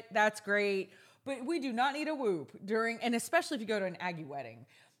for it. That's great. But we do not need a whoop and especially if you go to an Aggie wedding,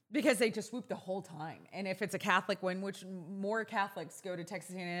 because they just whoop the whole time. And if it's a Catholic one, which more Catholics go to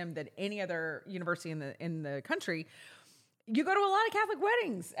Texas A&M than any other university in the country, you go to a lot of Catholic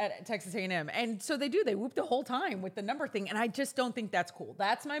weddings at Texas A&M. And so they whoop the whole time with the number thing. And I just don't think that's cool.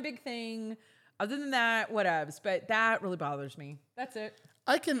 That's my big thing. Other than that, whatevs. But that really bothers me. That's it.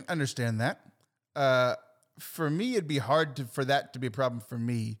 I can understand that. For me, it'd be hard for that to be a problem for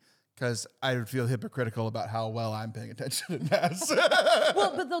me, because I would feel hypocritical about how well I'm paying attention in mass.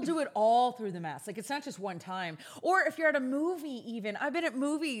 Well, but they'll do it all through the mass. Like, it's not just one time. Or if you're at a movie even. I've been at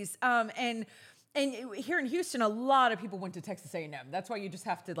movies, and here in Houston, a lot of people went to Texas A&M. That's why you just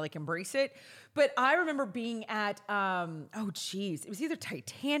have to like embrace it. But I remember being at, it was either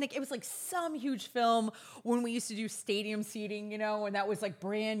Titanic. It was like some huge film when we used to do stadium seating, and that was like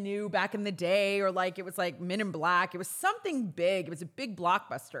brand new back in the day, or like it was like Men in Black. It was something big. It was a big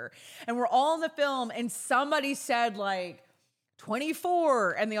blockbuster. And we're all in the film, and somebody said like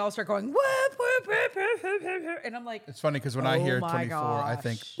 24, and they all start going, whoop, whoop, whoop, whoop, whoop, whoop. And I'm like, it's funny because when I hear 24, I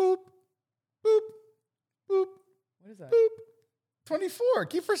think boop. Boop, boop. What is that? Boop. 24,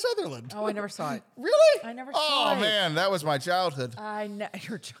 Kiefer Sutherland. Oh, I never saw it. Really? I never saw it. Oh, man, that was my childhood.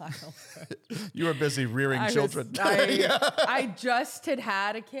 Your childhood. You were busy rearing children. I just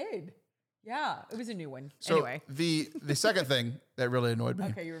had a kid. Yeah, it was a new one. So anyway. The second thing that really annoyed me.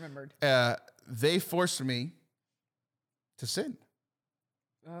 Okay, you remembered. They forced me to sin.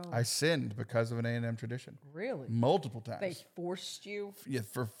 Oh. I sinned because of an A&M tradition. Really? Multiple times. They forced you? Yeah,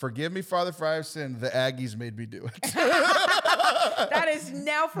 forgive me, Father, for I have sinned. The Aggies made me do it. That is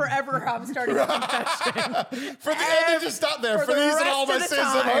now forever how I'm starting a confession. They just stop there. For these and all my sins,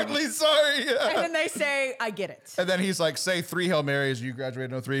 I'm heartily sorry. And then they say, I get it. And then he's like, say 3 Hail Marys, you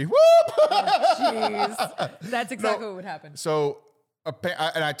graduated in 03. Whoop! Jeez. That's exactly what would happen. So,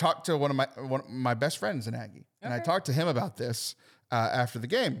 I talked to one of my best friends in Aggie. And I talked to him about this. After the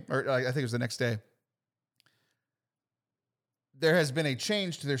game, or I think it was the next day. There has been a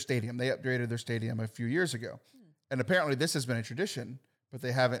change to their stadium. They upgraded their stadium a few years ago. And apparently this has been a tradition, but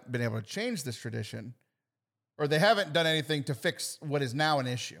they haven't been able to change this tradition, or they haven't done anything to fix what is now an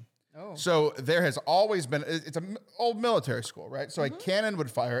issue. Oh. So there has always been, it's an old military school, right? So a cannon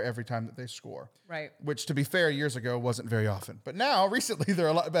would fire every time that they score. Right. Which, to be fair, years ago wasn't very often. But now, recently, they're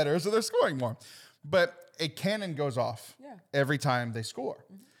a lot better, so they're scoring more. But a cannon goes off every time they score.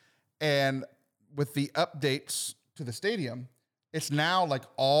 And with the updates to the stadium, it's now like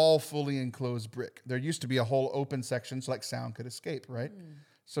all fully enclosed brick. There used to be a whole open section so like sound could escape, right?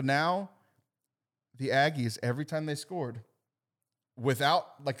 So now the Aggies, every time they scored,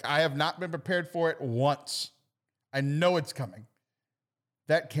 I have not been prepared for it once. I know it's coming.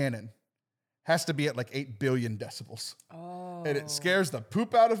 That cannon has to be at like 8 billion decibels. Oh. And it scares the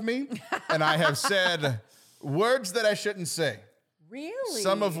poop out of me. And I have said words that I shouldn't say. Really?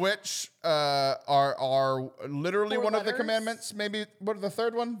 Some of which are literally 4 one of the letters? commandments. Maybe, what the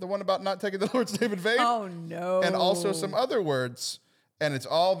third one? The one about not taking the Lord's name in vain? Oh, no. And also some other words. And it's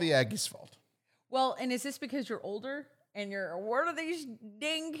all the Aggies' fault. Well, and is this because you're older? And what are these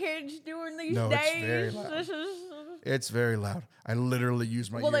dang kids doing these No, days? it's very loud. It's very loud. I literally use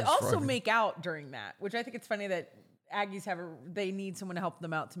my Well, they ears for also arguing. make out during that, which I think it's funny that Aggies they need someone to help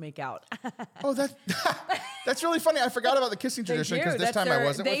them out to make out. Oh, that's really funny. I forgot about the kissing tradition because this time I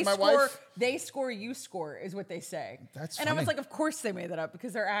wasn't with my wife. They score, you score, is what they say. That's and I was funny. like, of course they made that up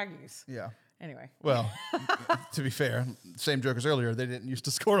because they're Aggies. Yeah. Anyway. Well, to be fair, same joke as earlier. They didn't used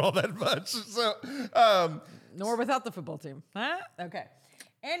to score all that much. So, Nor without the football team. Huh? Okay.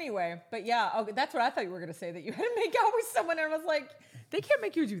 Anyway, but yeah, okay, that's what I thought you were going to say, that you had to make out with someone, and I was like, they can't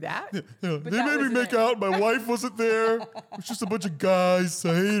make you do that. they that made me wasn't make it. out. My wife wasn't there. It was just a bunch of guys.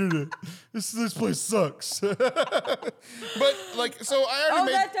 I hated it. This place sucks. But like, so I already Oh,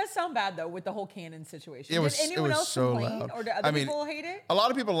 made. that does sound bad though with the whole cannon situation. It was. Did anyone it was else so complain, loud. or do other people hate it? A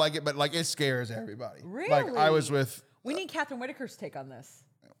lot of people like it, but like it scares everybody. Really? Like I was with. We need Catherine Whitaker's take on this.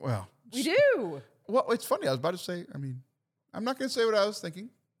 Well, We do. well, it's funny. I was about to say. I mean, I'm not going to say what I was thinking.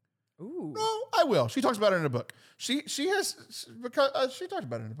 Ooh. No, I will. She talks about it in a book. She talked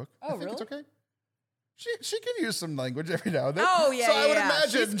about it in a book. Oh, I think really? it's okay. She can use some language every now and then. Oh, yeah, So I would yeah.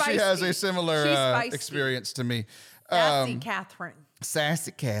 imagine She's she has a feisty. similar She's feisty. experience to me. Sassy Catherine.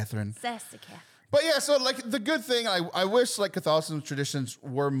 Sassy Catherine. Sassy Catherine. But yeah, so like the good thing, I wish like Catholicism traditions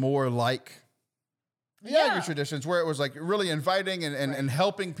were more like the Yeah. Aggie traditions, where it was like really inviting and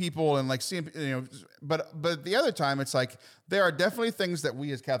helping people and like seeing, but the other time it's like there are definitely things that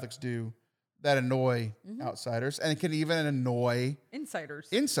we as Catholics do that annoy outsiders and it can even annoy Insiders.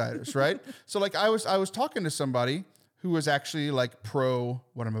 insiders, right? So like I was talking to somebody who was actually like pro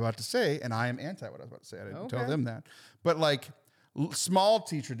what I'm about to say, and I am anti what I was about to say. I didn't tell Okay. them that. But like small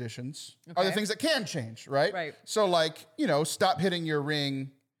T traditions are the Okay. things that can change, right? Right. So like, stop hitting your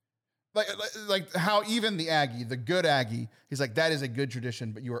ring. Like how even the Aggie, the good Aggie, he's like, that is a good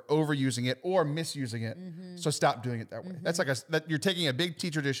tradition, but you are overusing it or misusing it. So stop doing it that way. That's like that you're taking a big T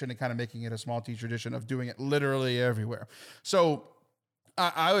tradition and kind of making it a small T tradition of doing it literally everywhere. So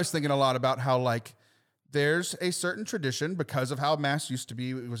I was thinking a lot about how like there's a certain tradition because of how Mass used to be.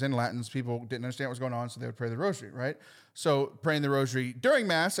 It was in Latin. People didn't understand what was going on, so they would pray the rosary, right? So praying the rosary during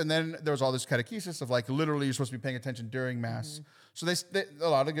Mass, and then there was all this catechesis of like literally you're supposed to be paying attention during Mass. So they a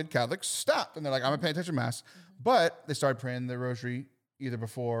lot of good Catholics stopped, and they're like, I'm gonna pay attention to Mass. But they started praying the rosary either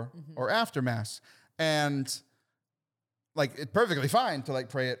before or after Mass. And like it's perfectly fine to like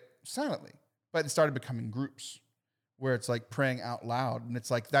pray it silently. But it started becoming groups where it's like praying out loud. And it's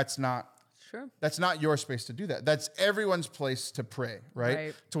like that's not your space to do that. That's everyone's place to pray,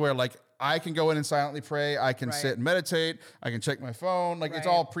 right? To where like I can go in and silently pray. I can sit and meditate. I can check my phone. Like it's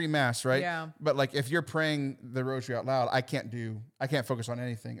all pre-mass, right? Yeah. But like if you're praying the rosary out loud, I can't focus on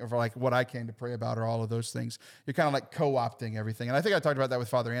anything over like what I came to pray about or all of those things. You're kind of like co-opting everything. And I think I talked about that with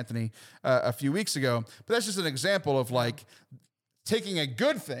Father Anthony a few weeks ago. But that's just an example of like taking a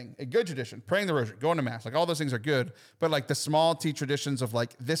good thing, a good tradition, praying the rosary, going to Mass, like all those things are good. But like the small T traditions of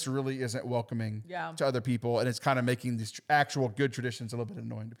like, this really isn't welcoming to other people. And it's kind of making these actual good traditions a little bit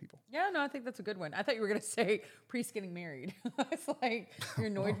annoying to people. Yeah, no, I think that's a good one. I thought you were going to say priests getting married. It's like, you're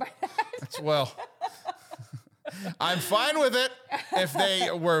annoyed by that. Well, I'm fine with it if they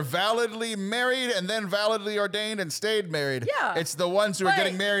were validly married and then validly ordained and stayed married. Yeah. It's the ones who are But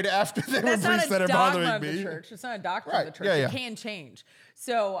getting married after they were That's not priests a that are dogma bothering of the me. church. It's not a doctrine Right. of the church. Yeah, It yeah. can change.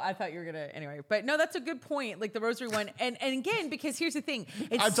 So I thought you were gonna anyway. But no, that's a good point. Like the rosary one, and again, because here's the thing.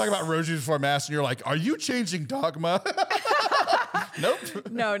 I'm talking about rosary before Mass, and you're like, are you changing dogma? Nope.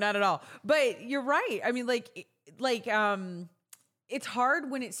 No, not at all. But you're right. I mean, it's hard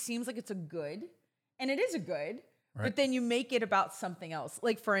when it seems like it's a good, and it is a good, but then you make it about something else.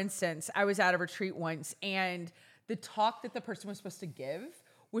 Like for instance, I was at a retreat once, and the talk that the person was supposed to give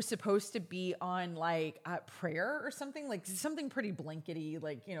was supposed to be on like prayer or something, like something pretty blankety,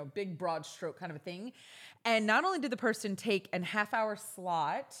 like, you know, big broad stroke kind of a thing. And not only did the person take a half-hour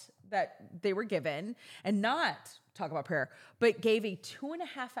slot that they were given and not talk about prayer, but gave a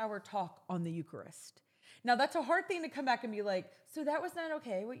 2.5-hour talk on the Eucharist. Now, that's a hard thing to come back and be like, so that was not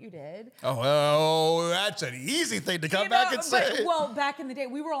okay, what you did. Oh, well, that's an easy thing to come back and say. Well, back in the day,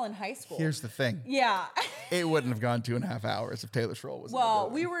 we were all in high school. Here's the thing. Yeah. It wouldn't have gone 2.5 hours if Taylor Schroll was.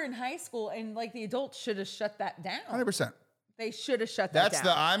 Well, we were in high school, and like the adults should have shut that down. 100%. They should have shut that down.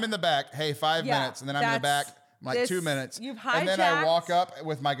 That's I'm in the back. Hey, 5 minutes, and then I'm in the back. I'm like 2 minutes, you've and then I hijacked- walk up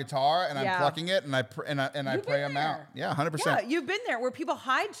with my guitar and I'm plucking it, and I You've pray been them out. there. Yeah, 100%. Yeah, you've been there where people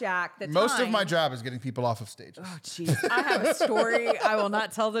hijack the Most time. of my job is getting people off of stages. Oh, jeez. I have a story I will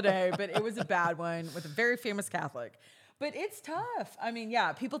not tell today, but it was a bad one with a very famous Catholic. But it's tough. I mean,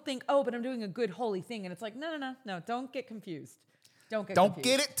 yeah, people think, oh, but I'm doing a good holy thing, and it's like, no, don't get confused. Don't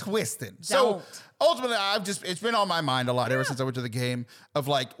get it twisted. So ultimately, it's been on my mind a lot ever since I went to the game of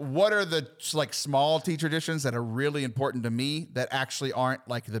like, what are the like small T traditions that are really important to me that actually aren't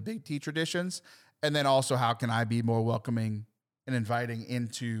like the big T traditions? And then also, how can I be more welcoming and inviting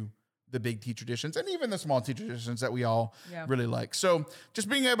into the big T traditions and even the small T traditions that we all really like. So just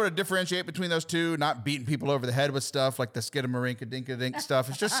being able to differentiate between those two, not beating people over the head with stuff like the skidamarinka dinka dink stuff.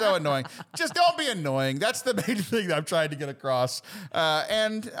 It's just so annoying. Just don't be annoying. That's the main thing that I'm trying to get across.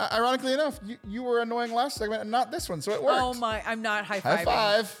 And ironically enough, you were annoying last segment and not this one, so it worked. Oh my, I'm not high-fiving. High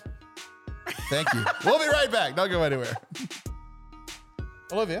five. Thank you. We'll be right back. Don't go anywhere.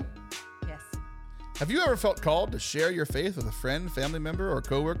 Olivia. Yes. Have you ever felt called to share your faith with a friend, family member, or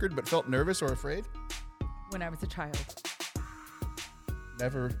coworker, but felt nervous or afraid? When I was a child.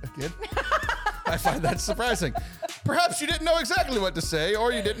 Never again? I find that surprising. Perhaps you didn't know exactly what to say,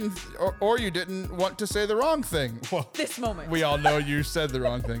 or you didn't want to say the wrong thing. Well, This moment. we all know you said the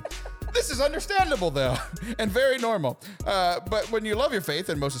wrong thing. This is understandable, though, and very normal. But when you love your faith,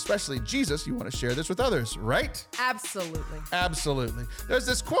 and most especially Jesus, you want to share this with others, right? Absolutely. Absolutely. There's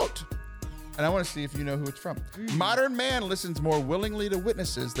this quote, and I want to see if you know who it's from. Modern man listens more willingly to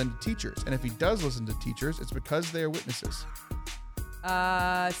witnesses than to teachers. And if he does listen to teachers, it's because they are witnesses.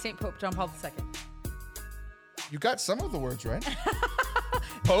 St. Pope John Paul II. You got some of the words right.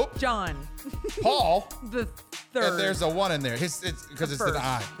 Pope John. Paul. The third. And there's a one in there. It's because it's an first,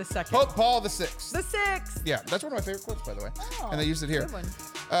 I. the second. Pope Paul the Sixth. The sixth. Yeah, that's one of my favorite quotes, by the way. Oh, and they used it here. good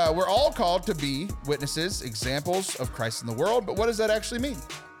one. We're all called to be witnesses, examples of Christ in the world, but what does that actually mean?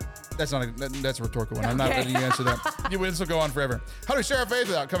 That's a rhetorical one. I'm not letting you answer that. This will go on forever. How do we share our faith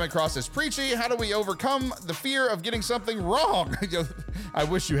without coming across as preachy? How do we overcome the fear of getting something wrong? I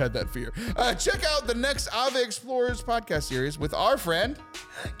wish you had that fear. Check out the next Ave Explorers podcast series with our friend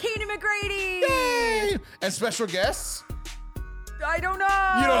Katie McGrady. Yay! And special guests. I don't know.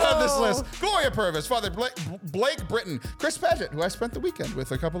 You don't have this list. Gloria Purvis, Father Blake Britton, Chris Paget, who I spent the weekend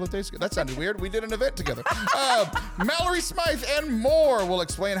with a couple of days ago. That sounded weird. We did an event together. Mallory Smythe and more will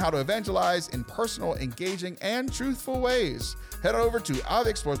explain how to evangelize in personal, engaging, and truthful ways. Head over to Ave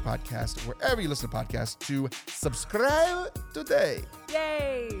Explorers Podcast, wherever you listen to podcasts, to subscribe today.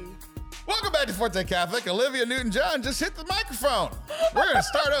 Yay. Welcome back to Forte Catholic. Olivia Newton-John just hit the microphone. We're going to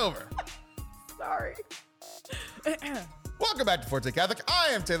start over. Sorry. Welcome back to Forte Catholic. I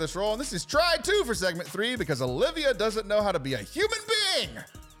am Taylor Schroll, and this is Try 2 for segment 3 because Olivia doesn't know how to be a human being.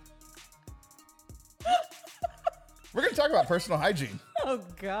 We're going to talk about personal hygiene. Oh,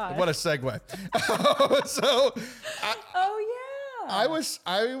 God. What a segue. I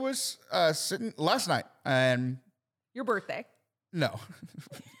was sitting last night, and Your birthday. no,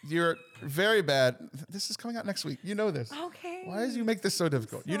 you're very bad. This is coming out next week. You know this. Okay. Why did you make this so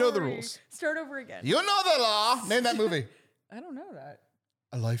difficult? You know the Sorry. rules. Start over again. You know the law. Name that movie. I don't know that.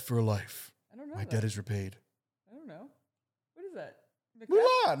 A Life for a Life. I don't know My that. debt is repaid. I don't know. What is that?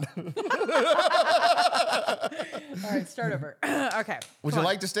 Mulan. All right, start over. Okay. Would come you on.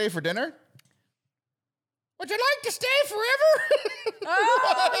 like to stay for dinner? Would you like to stay forever?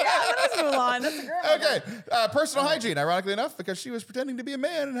 Oh, yeah, that was Mulan. That's a great one. Okay. Personal hygiene, ironically enough, because she was pretending to be a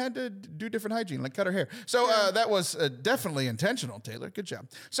man and had to do different hygiene, like cut her hair. So that was definitely intentional, Taylor. Good job.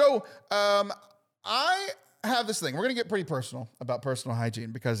 So I have this thing. We're going to get pretty personal about personal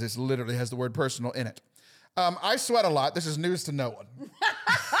hygiene because it literally has the word personal in it. I sweat a lot. This is news to no one.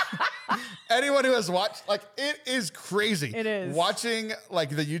 Anyone who has watched, like, it is crazy. It is. Watching, like,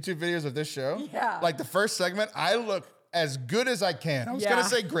 the YouTube videos of this show. Yeah. Like, the first segment, I look as good as I can. I was Yeah. going to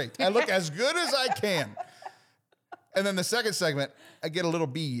say great. I look as good as I can. And then the second segment, I get a little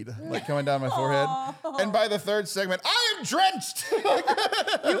bead like coming down my forehead. And by the third segment, I am drenched.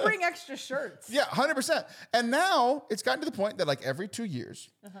 You bring extra shirts. Yeah, 100%. And now it's gotten to the point that like every 2 years,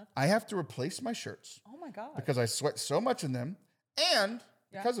 I have to replace my shirts Oh my God. because I sweat so much in them. And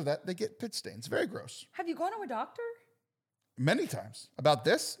because of that, they get pit stains. Very gross. Have you gone to a doctor? Many times. About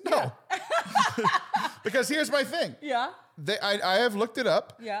this? No. Because here's my thing. Yeah. I have looked it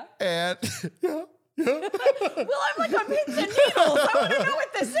up. Yeah. And Well, I'm like on pins and needles. I want to know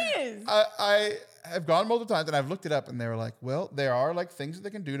what this is. I have gone multiple times and I've looked it up and they were like, well, there are like things that they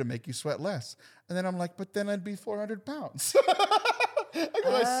can do to make you sweat less. And then I'm like, but then I'd be 400 pounds.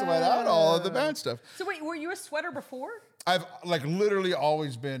 Because I sweat out all of the bad stuff. So wait, were you a sweater before? I've like literally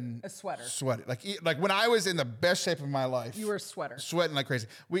always been A sweater. Sweaty. Like when I was in the best shape of my life. You were a sweater. Sweating like crazy.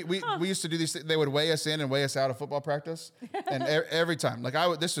 We used to do these. They would weigh us in and weigh us out of football practice, and every time, like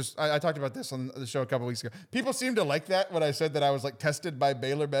I talked about this on the show a couple weeks ago. People seemed to like that when I said that I was like tested by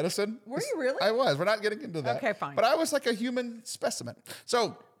Baylor Medicine. Were you really? I was. We're not getting into that. Okay, fine. But I was like a human specimen.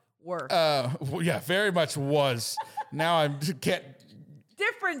 So, well, yeah, very much was. Now I can't.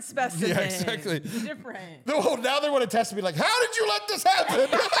 Different specimen. Yeah, exactly. Different. No, now they want to test me like, how did you let this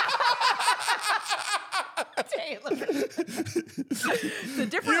happen? Taylor. It's a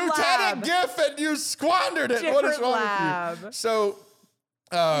different You lab. had a gift and you squandered it. What is wrong with you? So,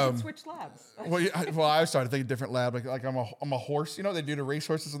 Switch labs. I started thinking different lab. Like I'm a horse. You know what they do to race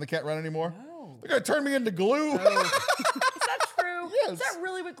horses when they can't run anymore? No. They're gonna turn me into glue. Is that true? Yes. Is that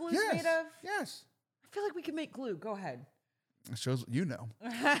really what glue's made of? Yes. I feel like we can make glue. Go ahead. It shows you know.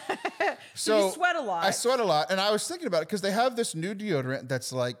 So you sweat a lot. I sweat a lot, and I was thinking about it because they have this new deodorant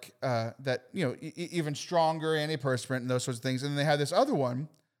that's like that, you know, even stronger antiperspirant and those sorts of things. And then they had this other one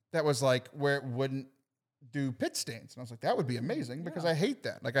that was like where it wouldn't do pit stains, and I was like, that would be amazing because I hate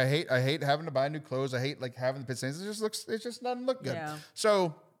that. Like I hate having to buy new clothes. I hate like having the pit stains. It just doesn't look good. Yeah.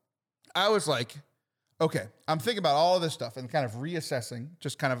 So I was like, okay, I'm thinking about all of this stuff and kind of reassessing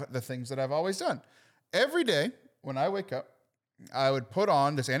just kind of the things that I've always done. Every day when I wake up, I would put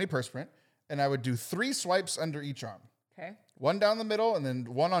on this antiperspirant and I would do 3 swipes under each arm. Okay. One down the middle and then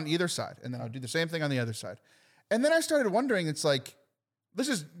one on either side. And then I'd do the same thing on the other side. And then I started wondering, it's like, this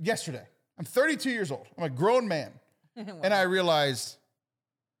is yesterday. I'm 32 years old. I'm a grown man. Wow. And I realized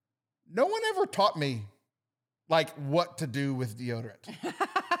no one ever taught me like what to do with deodorant.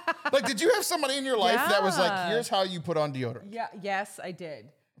 Like, did you have somebody in your life that was like, here's how you put on deodorant? Yeah. Yes, I did.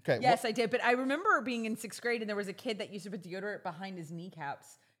 Okay. Yes, I did. But I remember being in 6th grade and there was a kid that used to put deodorant behind his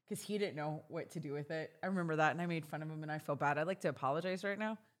kneecaps because he didn't know what to do with it. I remember that and I made fun of him and I feel bad. I'd like to apologize right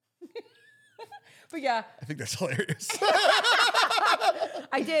now. But yeah. I think that's hilarious.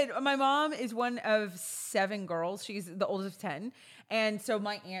 I did. My mom is one of 7 girls. She's the oldest of 10. And so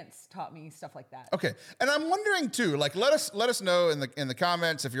my aunts taught me stuff like that. Okay. And I'm wondering too, like let us know in the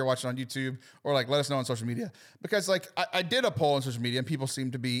comments if you're watching on YouTube or like let us know on social media. Because like I did a poll on social media and people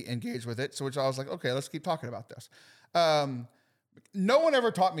seem to be engaged with it. So which I was like, okay, let's keep talking about this. No one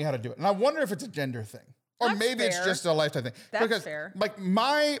ever taught me how to do it. And I wonder if it's a gender thing. Or That's maybe it's fair. just a lifetime thing. That's because fair. like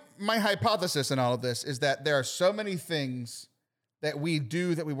my hypothesis in all of this is that there are so many things that we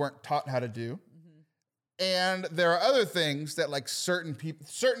do that we weren't taught how to do. And there are other things that like certain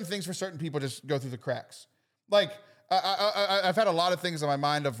things for certain people just go through the cracks. Like I've had a lot of things on my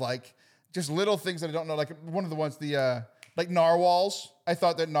mind of like just little things that I don't know. Like one of the ones, like narwhals. I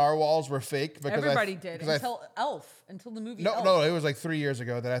thought that narwhals were fake because Everybody did until Elf, until the movie Elf. No, it was like 3 years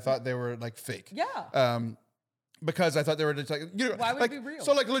ago that I thought they were like fake. Yeah. Because I thought they were just like, you know, Why would like, it be real?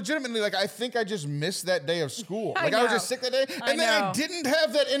 So like legitimately, like I think I just missed that day of school. I Like I was know. just sick that day, and then I didn't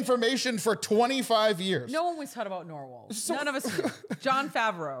have that information for 25 years. No one was taught about narwhals. None of us knew. John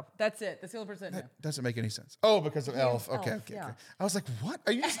Favreau. That's it. That's the only person that knew. Doesn't make any sense. Oh, because of Elf. Elf, Okay. yeah. I was like, what?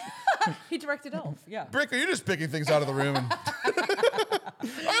 Are you just He directed Elf. Yeah. Brick? Are you just picking things out of the room? And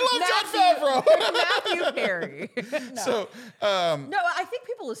I love John Favreau. Matthew Perry. No. So, No, I think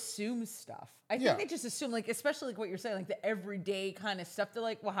people assume stuff. I think Yeah. they just assume, like, especially like what you're saying, like the everyday kind of stuff. They're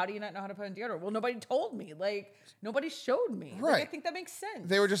like, well, how do you not know how to put on deodorant? Well, nobody told me. Like, nobody showed me. Like, I Right. think that makes sense.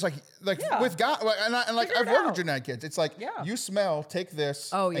 they were just like Yeah. with God, and like Figure I've it worked with out. genetic kids. It's like Yeah. you smell, take this,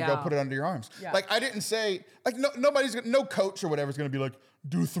 Oh, and go yeah. put it under your arms. Yeah. Like I didn't say like no coach or whatever is gonna be like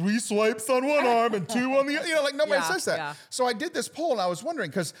do 3 swipes on one arm and 2 on the other. You know, like nobody Yeah, says that. yeah. So I did this poll and I was wondering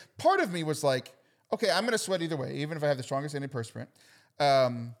because part of me was like, okay, I'm gonna sweat either way, even if I have the strongest antiperspirant.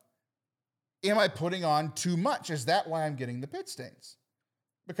 Am I putting on too much? Is that why I'm getting the pit stains?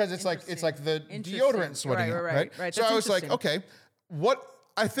 Because it's like the Interesting. deodorant sweating out, Right. So That's I was like, interesting. okay, what?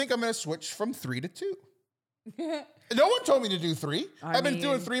 I think I'm going to switch from 3 to 2. No one told me to do 3. I've been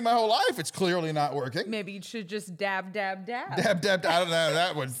doing 3 my whole life. It's clearly not working. Maybe you should just dab, dab, dab. Dab, dab, I don't know.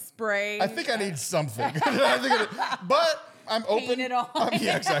 That would spray. I think I need something. But I'm open. Paint it on.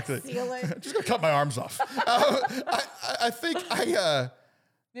 Yeah, exactly. Seal it. I'm just gonna cut my arms off. I think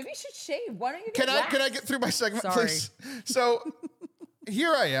maybe you should shave. Why don't you? Can I get through my segment, Sorry. please? So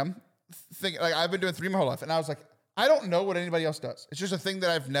here I am, thinking like I've been doing 3 my whole life, and I was like, I don't know what anybody else does. It's just a thing that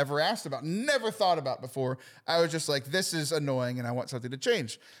I've never asked about, never thought about before. I was just like, this is annoying, and I want something to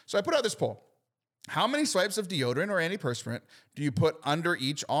change. So I put out this poll: how many swipes of deodorant or antiperspirant do you put under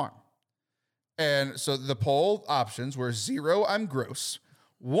each arm? And so the poll options were 0, I'm gross,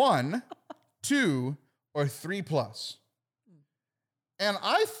 1, 2, or 3+. And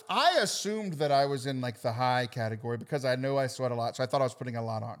I assumed that I was in like the high category because I know I sweat a lot, so I thought I was putting a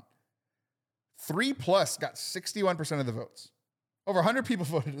lot on. 3+ got 61% of the votes. Over 100 people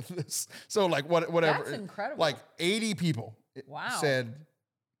voted for this. So like whatever. That's incredible. Like 80 people said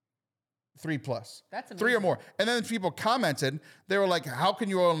 3+. That's amazing. 3 or more. And then people commented, they were like, how can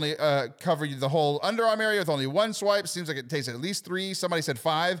you only cover the whole underarm area with only 1 swipe? Seems like it takes at least 3. Somebody said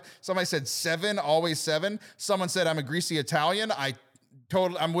 5. Somebody said 7, always 7. Someone said, I'm a greasy Italian.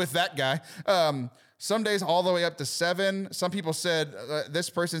 I'm with that guy. Some days all the way up to 7. Some people said, this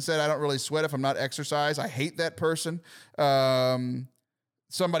person said, I don't really sweat if I'm not exercise. I hate that person.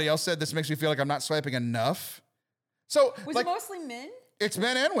 Somebody else said, this makes me feel like I'm not swiping enough. So was like, it mostly men? It's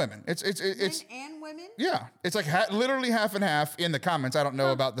men and women. It's Men and women? yeah. It's like literally half and half in the comments. I don't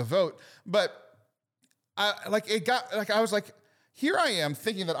know about the vote, but I was like, here I am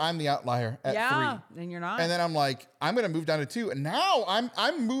thinking that I'm the outlier at 3. And you're not. And then I'm like, I'm going to move down to 2. And now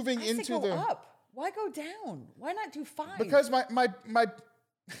I'm moving into go up. Why go down? Why not do 5? Because my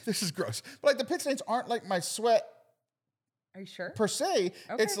this is gross. But like the pit stains aren't like my sweat. Are you sure? Per se.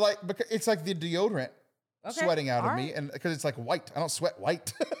 Okay. It's like the deodorant sweating out of me, and because it's like white. I don't sweat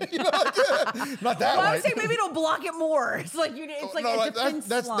white. Not that I white. would say maybe it'll block it more. It's like it's like a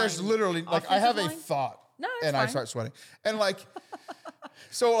defense line. There's literally like I have a thought. No, and fine. I start sweating. And like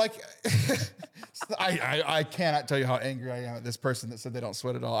so like I cannot tell you how angry I am at this person that said they don't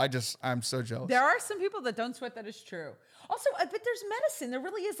sweat at all. I'm so jealous. There are some people that don't sweat. That is true. Also, but there's medicine. There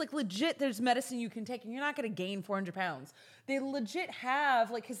really is like legit. There's medicine you can take, and you're not going to gain 400 pounds. They legit have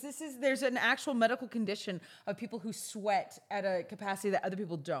like because there's an actual medical condition of people who sweat at a capacity that other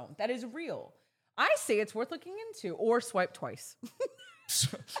people don't. That is real. I say it's worth looking into, or swipe twice.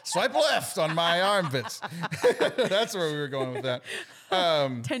 Swipe left on my armpits. That's where we were going with that.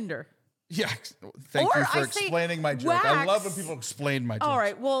 Tender. Yeah. Thank you for explaining my joke. I love when people explain my joke. All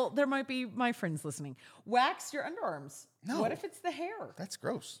right. Well, there might be my friends listening. Wax your underarms. No. What if it's the hair? That's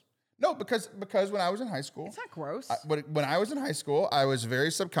gross. No, because when I was in high school. It's not gross. When I was in high school, I was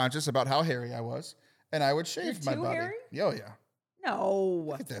very subconscious about how hairy I was. And I would shave my body. Hairy? Oh, yeah. No.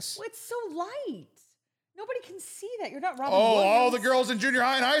 Look at this. Well, it's so light. Nobody can see that. You're not Robin Williams. All Williams. the girls in junior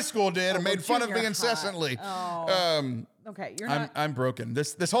high and high school did and made fun of me incessantly. Okay, you're not. I'm broken.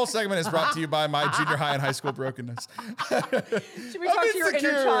 This whole segment is brought to you by my junior high and high school brokenness. Should we talk to your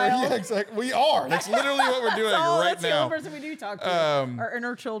inner child? Yeah, exactly. We are. That's literally what we're doing right that's now. the only person we do talk to. Our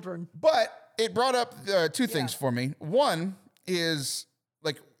inner children. But it brought up 2 things for me. One is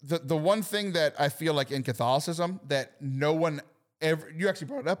like the one thing that I feel like in Catholicism that no one ever, you actually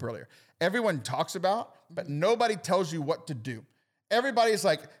brought it up earlier, everyone talks about, but nobody tells you what to do. Everybody's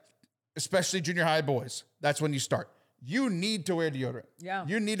like, especially junior high boys, that's when you start. You need to wear deodorant. Yeah.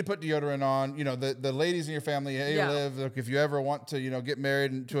 You need to put deodorant on. You know, the ladies in your family, hey, Liv, look, if you ever want to, get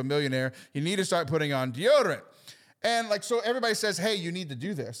married to a millionaire, you need to start putting on deodorant. And like, so everybody says, hey, you need to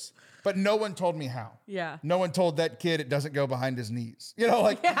do this. But no one told me how. Yeah. No one told that kid it doesn't go behind his knees. No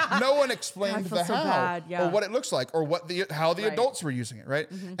one explained the how or what it looks like or how the adults were using it,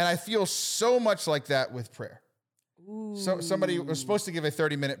 right? Mm-hmm. And I feel so much like that with prayer. Ooh. So somebody was supposed to give a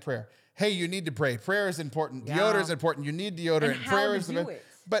 30-minute prayer. Hey, you need to pray. Prayer is important. Yeah. Deodorant is important. You need deodorant. And prayer how is to the do it.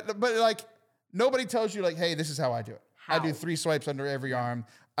 But like nobody tells you like, hey, this is how I do it. How? I do 3 swipes under every arm.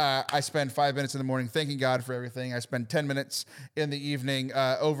 I spend 5 minutes in the morning thanking God for everything. I spend 10 minutes in the evening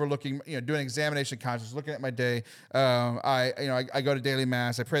overlooking, doing examination conscious, looking at my day. I go to daily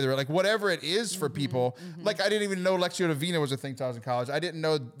mass. I pray the like whatever it is for people. Mm-hmm. Like I didn't even know Lectio Divina was a thing till I was in college. I didn't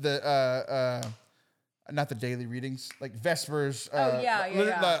know the not the daily readings, like Vespers. The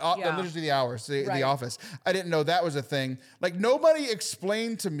Liturgy of the Hours, the office. I didn't know that was a thing. Like nobody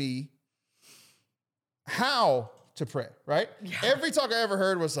explained to me how to pray, right? Yeah. Every talk I ever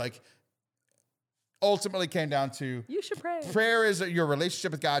heard was like, ultimately came down to you should pray. Prayer is your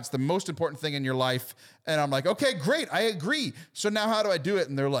relationship with God. It's the most important thing in your life. And I'm like, okay, great. I agree. So now how do I do it?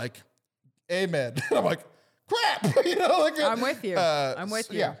 And they're like, amen. And I'm like, crap. I'm with you. I'm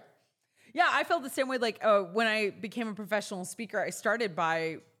with you. Yeah. Yeah, I felt the same way. Like when I became a professional speaker, I started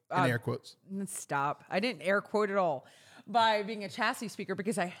by In air quotes. stop. I didn't air quote at all. By being a chastity speaker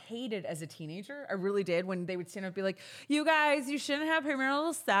because I hated as a teenager. I really did when they would stand up and be like, you guys, you shouldn't have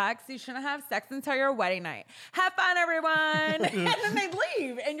premarital sex. You shouldn't have sex until your wedding night. Have fun, everyone. And then they'd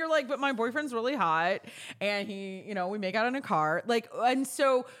leave. And you're like, but my boyfriend's really hot. And he, we make out in a car. And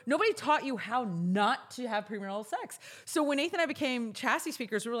so nobody taught you how not to have premarital sex. So when Nathan and I became chastity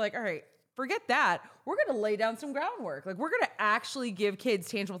speakers, we were like, all right, forget that. We're going to lay down some groundwork. Like we're going to actually give kids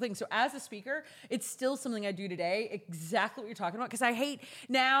tangible things. So as a speaker, it's still something I do today. Exactly what you're talking about. Because I hate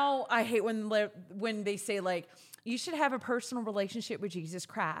when they say like, you should have a personal relationship with Jesus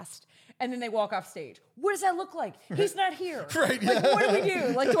Christ. And then they walk off stage. What does that look like? He's not here. Right. Like, what do we do?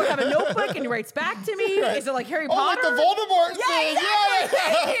 Like, do I have a notebook and he writes back to me? Right. Is it like Harry Potter? Like the Voldemort thing. Exactly. Yeah.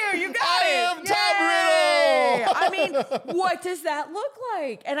 Thank you. You got it. I am Tom Riddle. I mean, what does that look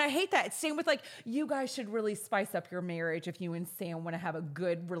like? And I hate that. Same with like, you guys should really spice up your marriage if you and Sam want to have a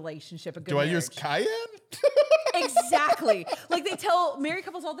good relationship, a good marriage. Do I use cayenne? Exactly. Like they tell married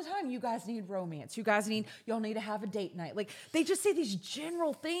couples all the time, you guys need romance. Y'all need to have a date night. Like they just say these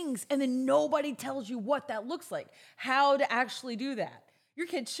general things and then nobody tells you what that looks like, how to actually do that. Your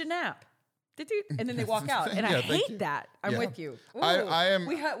kids should nap. And then they walk out. And I hate that. I'm with you. Ooh, I am.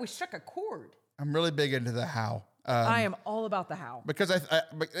 We struck a chord. I'm really big into the how. I am all about the how. Because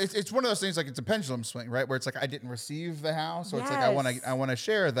it's one of those things like it's a pendulum swing, right? Where it's like I didn't receive the how, so it's like I want to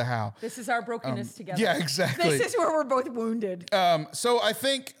share the how. This is our brokenness together. Yeah, exactly. This is where we're both wounded. So I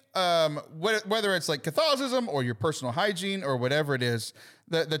think whether it's like Catholicism or your personal hygiene or whatever it is,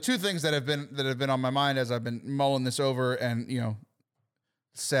 the two things that have been on my mind as I've been mulling this over and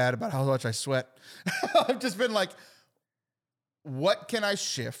sad about how much I sweat. I've just been like, what can I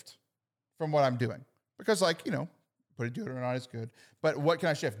shift from what I'm doing? Because putting deodorant on is good. But what can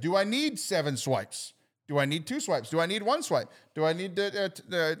I shift? Do I need 7 swipes? Do I need 2 swipes? Do I need 1 swipe? Do I need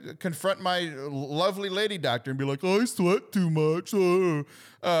to confront my lovely lady doctor and be like, I sweat too much?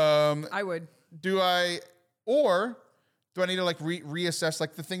 I would. Or do I need to like reassess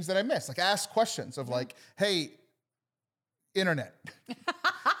like the things that I miss? Like ask questions of like, hey, internet.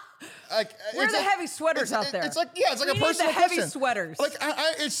 Like, where are the heavy sweaters out there? It's like a personal question. Heavy sweaters. Like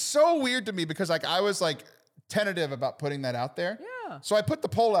it's so weird to me because like I was like tentative about putting that out there. Yeah. So I put the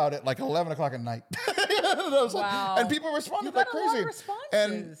poll out at like 11 o'clock at night. Wow. And people responded like crazy. A lot of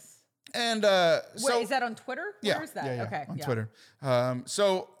responses. And wait, is that on Twitter? Yeah. Where is that? Yeah, okay. On Twitter.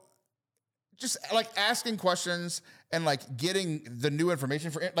 So just like asking questions and like getting the new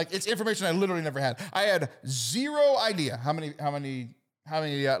information like it's information I literally never had. I had zero idea how many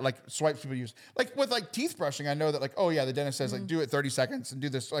like swipes people use. Like with like teeth brushing, I know that like, oh yeah, the dentist says like do it 30 seconds and do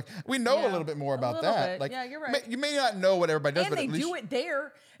this. Like we know a little bit more about that. Like yeah, you're right. You may not know what everybody does, and but they at least do it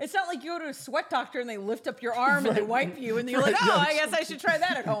there. It's not like you go to a sweat doctor and they lift up your arm and they wipe you and you're like, oh, I guess I should try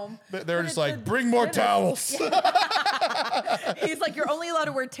that at home. They're just like, bring more towels. Yeah. He's like, you're only allowed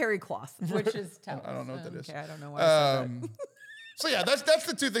to wear terry cloth, which is towels. I don't know what that is. Okay, I don't know why I said that. So yeah, that's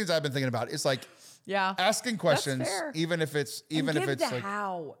the two things I've been thinking about. It's like asking questions, even if it's like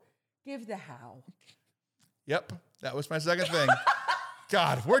how. Give the how. Yep, that was my second thing.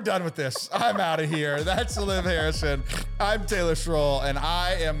 God, we're done with this. I'm out of here. That's Liv Harrison. I'm Taylor Schroll, and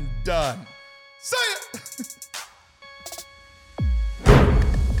I am done. See ya!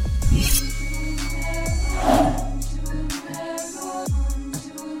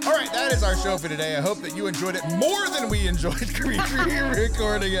 All right, that is our show for today. I hope that you enjoyed it more than we enjoyed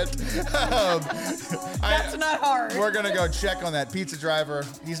recording it. That's not hard. We're going to go check on that pizza driver.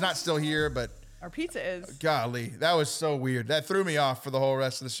 He's not still here, but... Our pizza is. Golly, that was so weird. That threw me off for the whole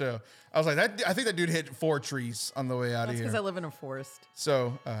rest of the show. I was like, I think that dude hit 4 trees on the way out of here. That's because I live in a forest.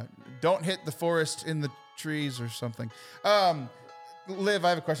 So don't hit the forest in the trees or something. Liv, I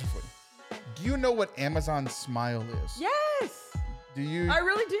have a question for you. Do you know what Amazon Smile is? Yes. Do you? I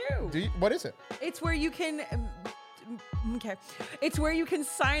really do. What is it? It's where you can. Okay. It's where you can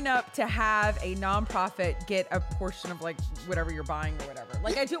sign up to have a nonprofit get a portion of like whatever you're buying or whatever.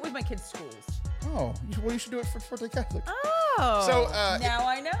 Like I do it with my kids' schools. Oh, well, you should do it for the Catholic. Oh, so now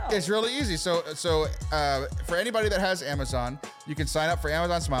I know. It's really easy. So for anybody that has Amazon, you can sign up for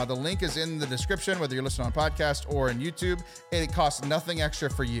Amazon Smile. The link is in the description, whether you're listening on podcast or in YouTube. It costs nothing extra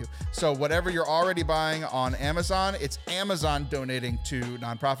for you. So whatever you're already buying on Amazon, it's Amazon donating to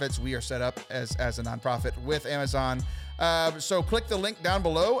nonprofits. We are set up as a nonprofit with Amazon. So click the link down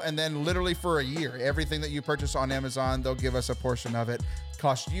below, and then literally for a year, everything that you purchase on Amazon, they'll give us a portion of it.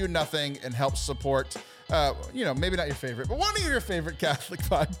 Cost you nothing and helps support maybe not your favorite, but one of your favorite Catholic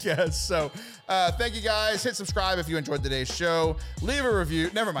podcasts. So thank you guys. Hit subscribe if you enjoyed today's show. Leave a review.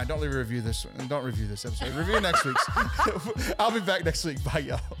 Never mind. Don't leave a review this one. Don't review this episode. Review next week's. I'll be back next week. Bye,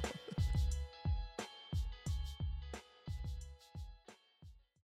 y'all.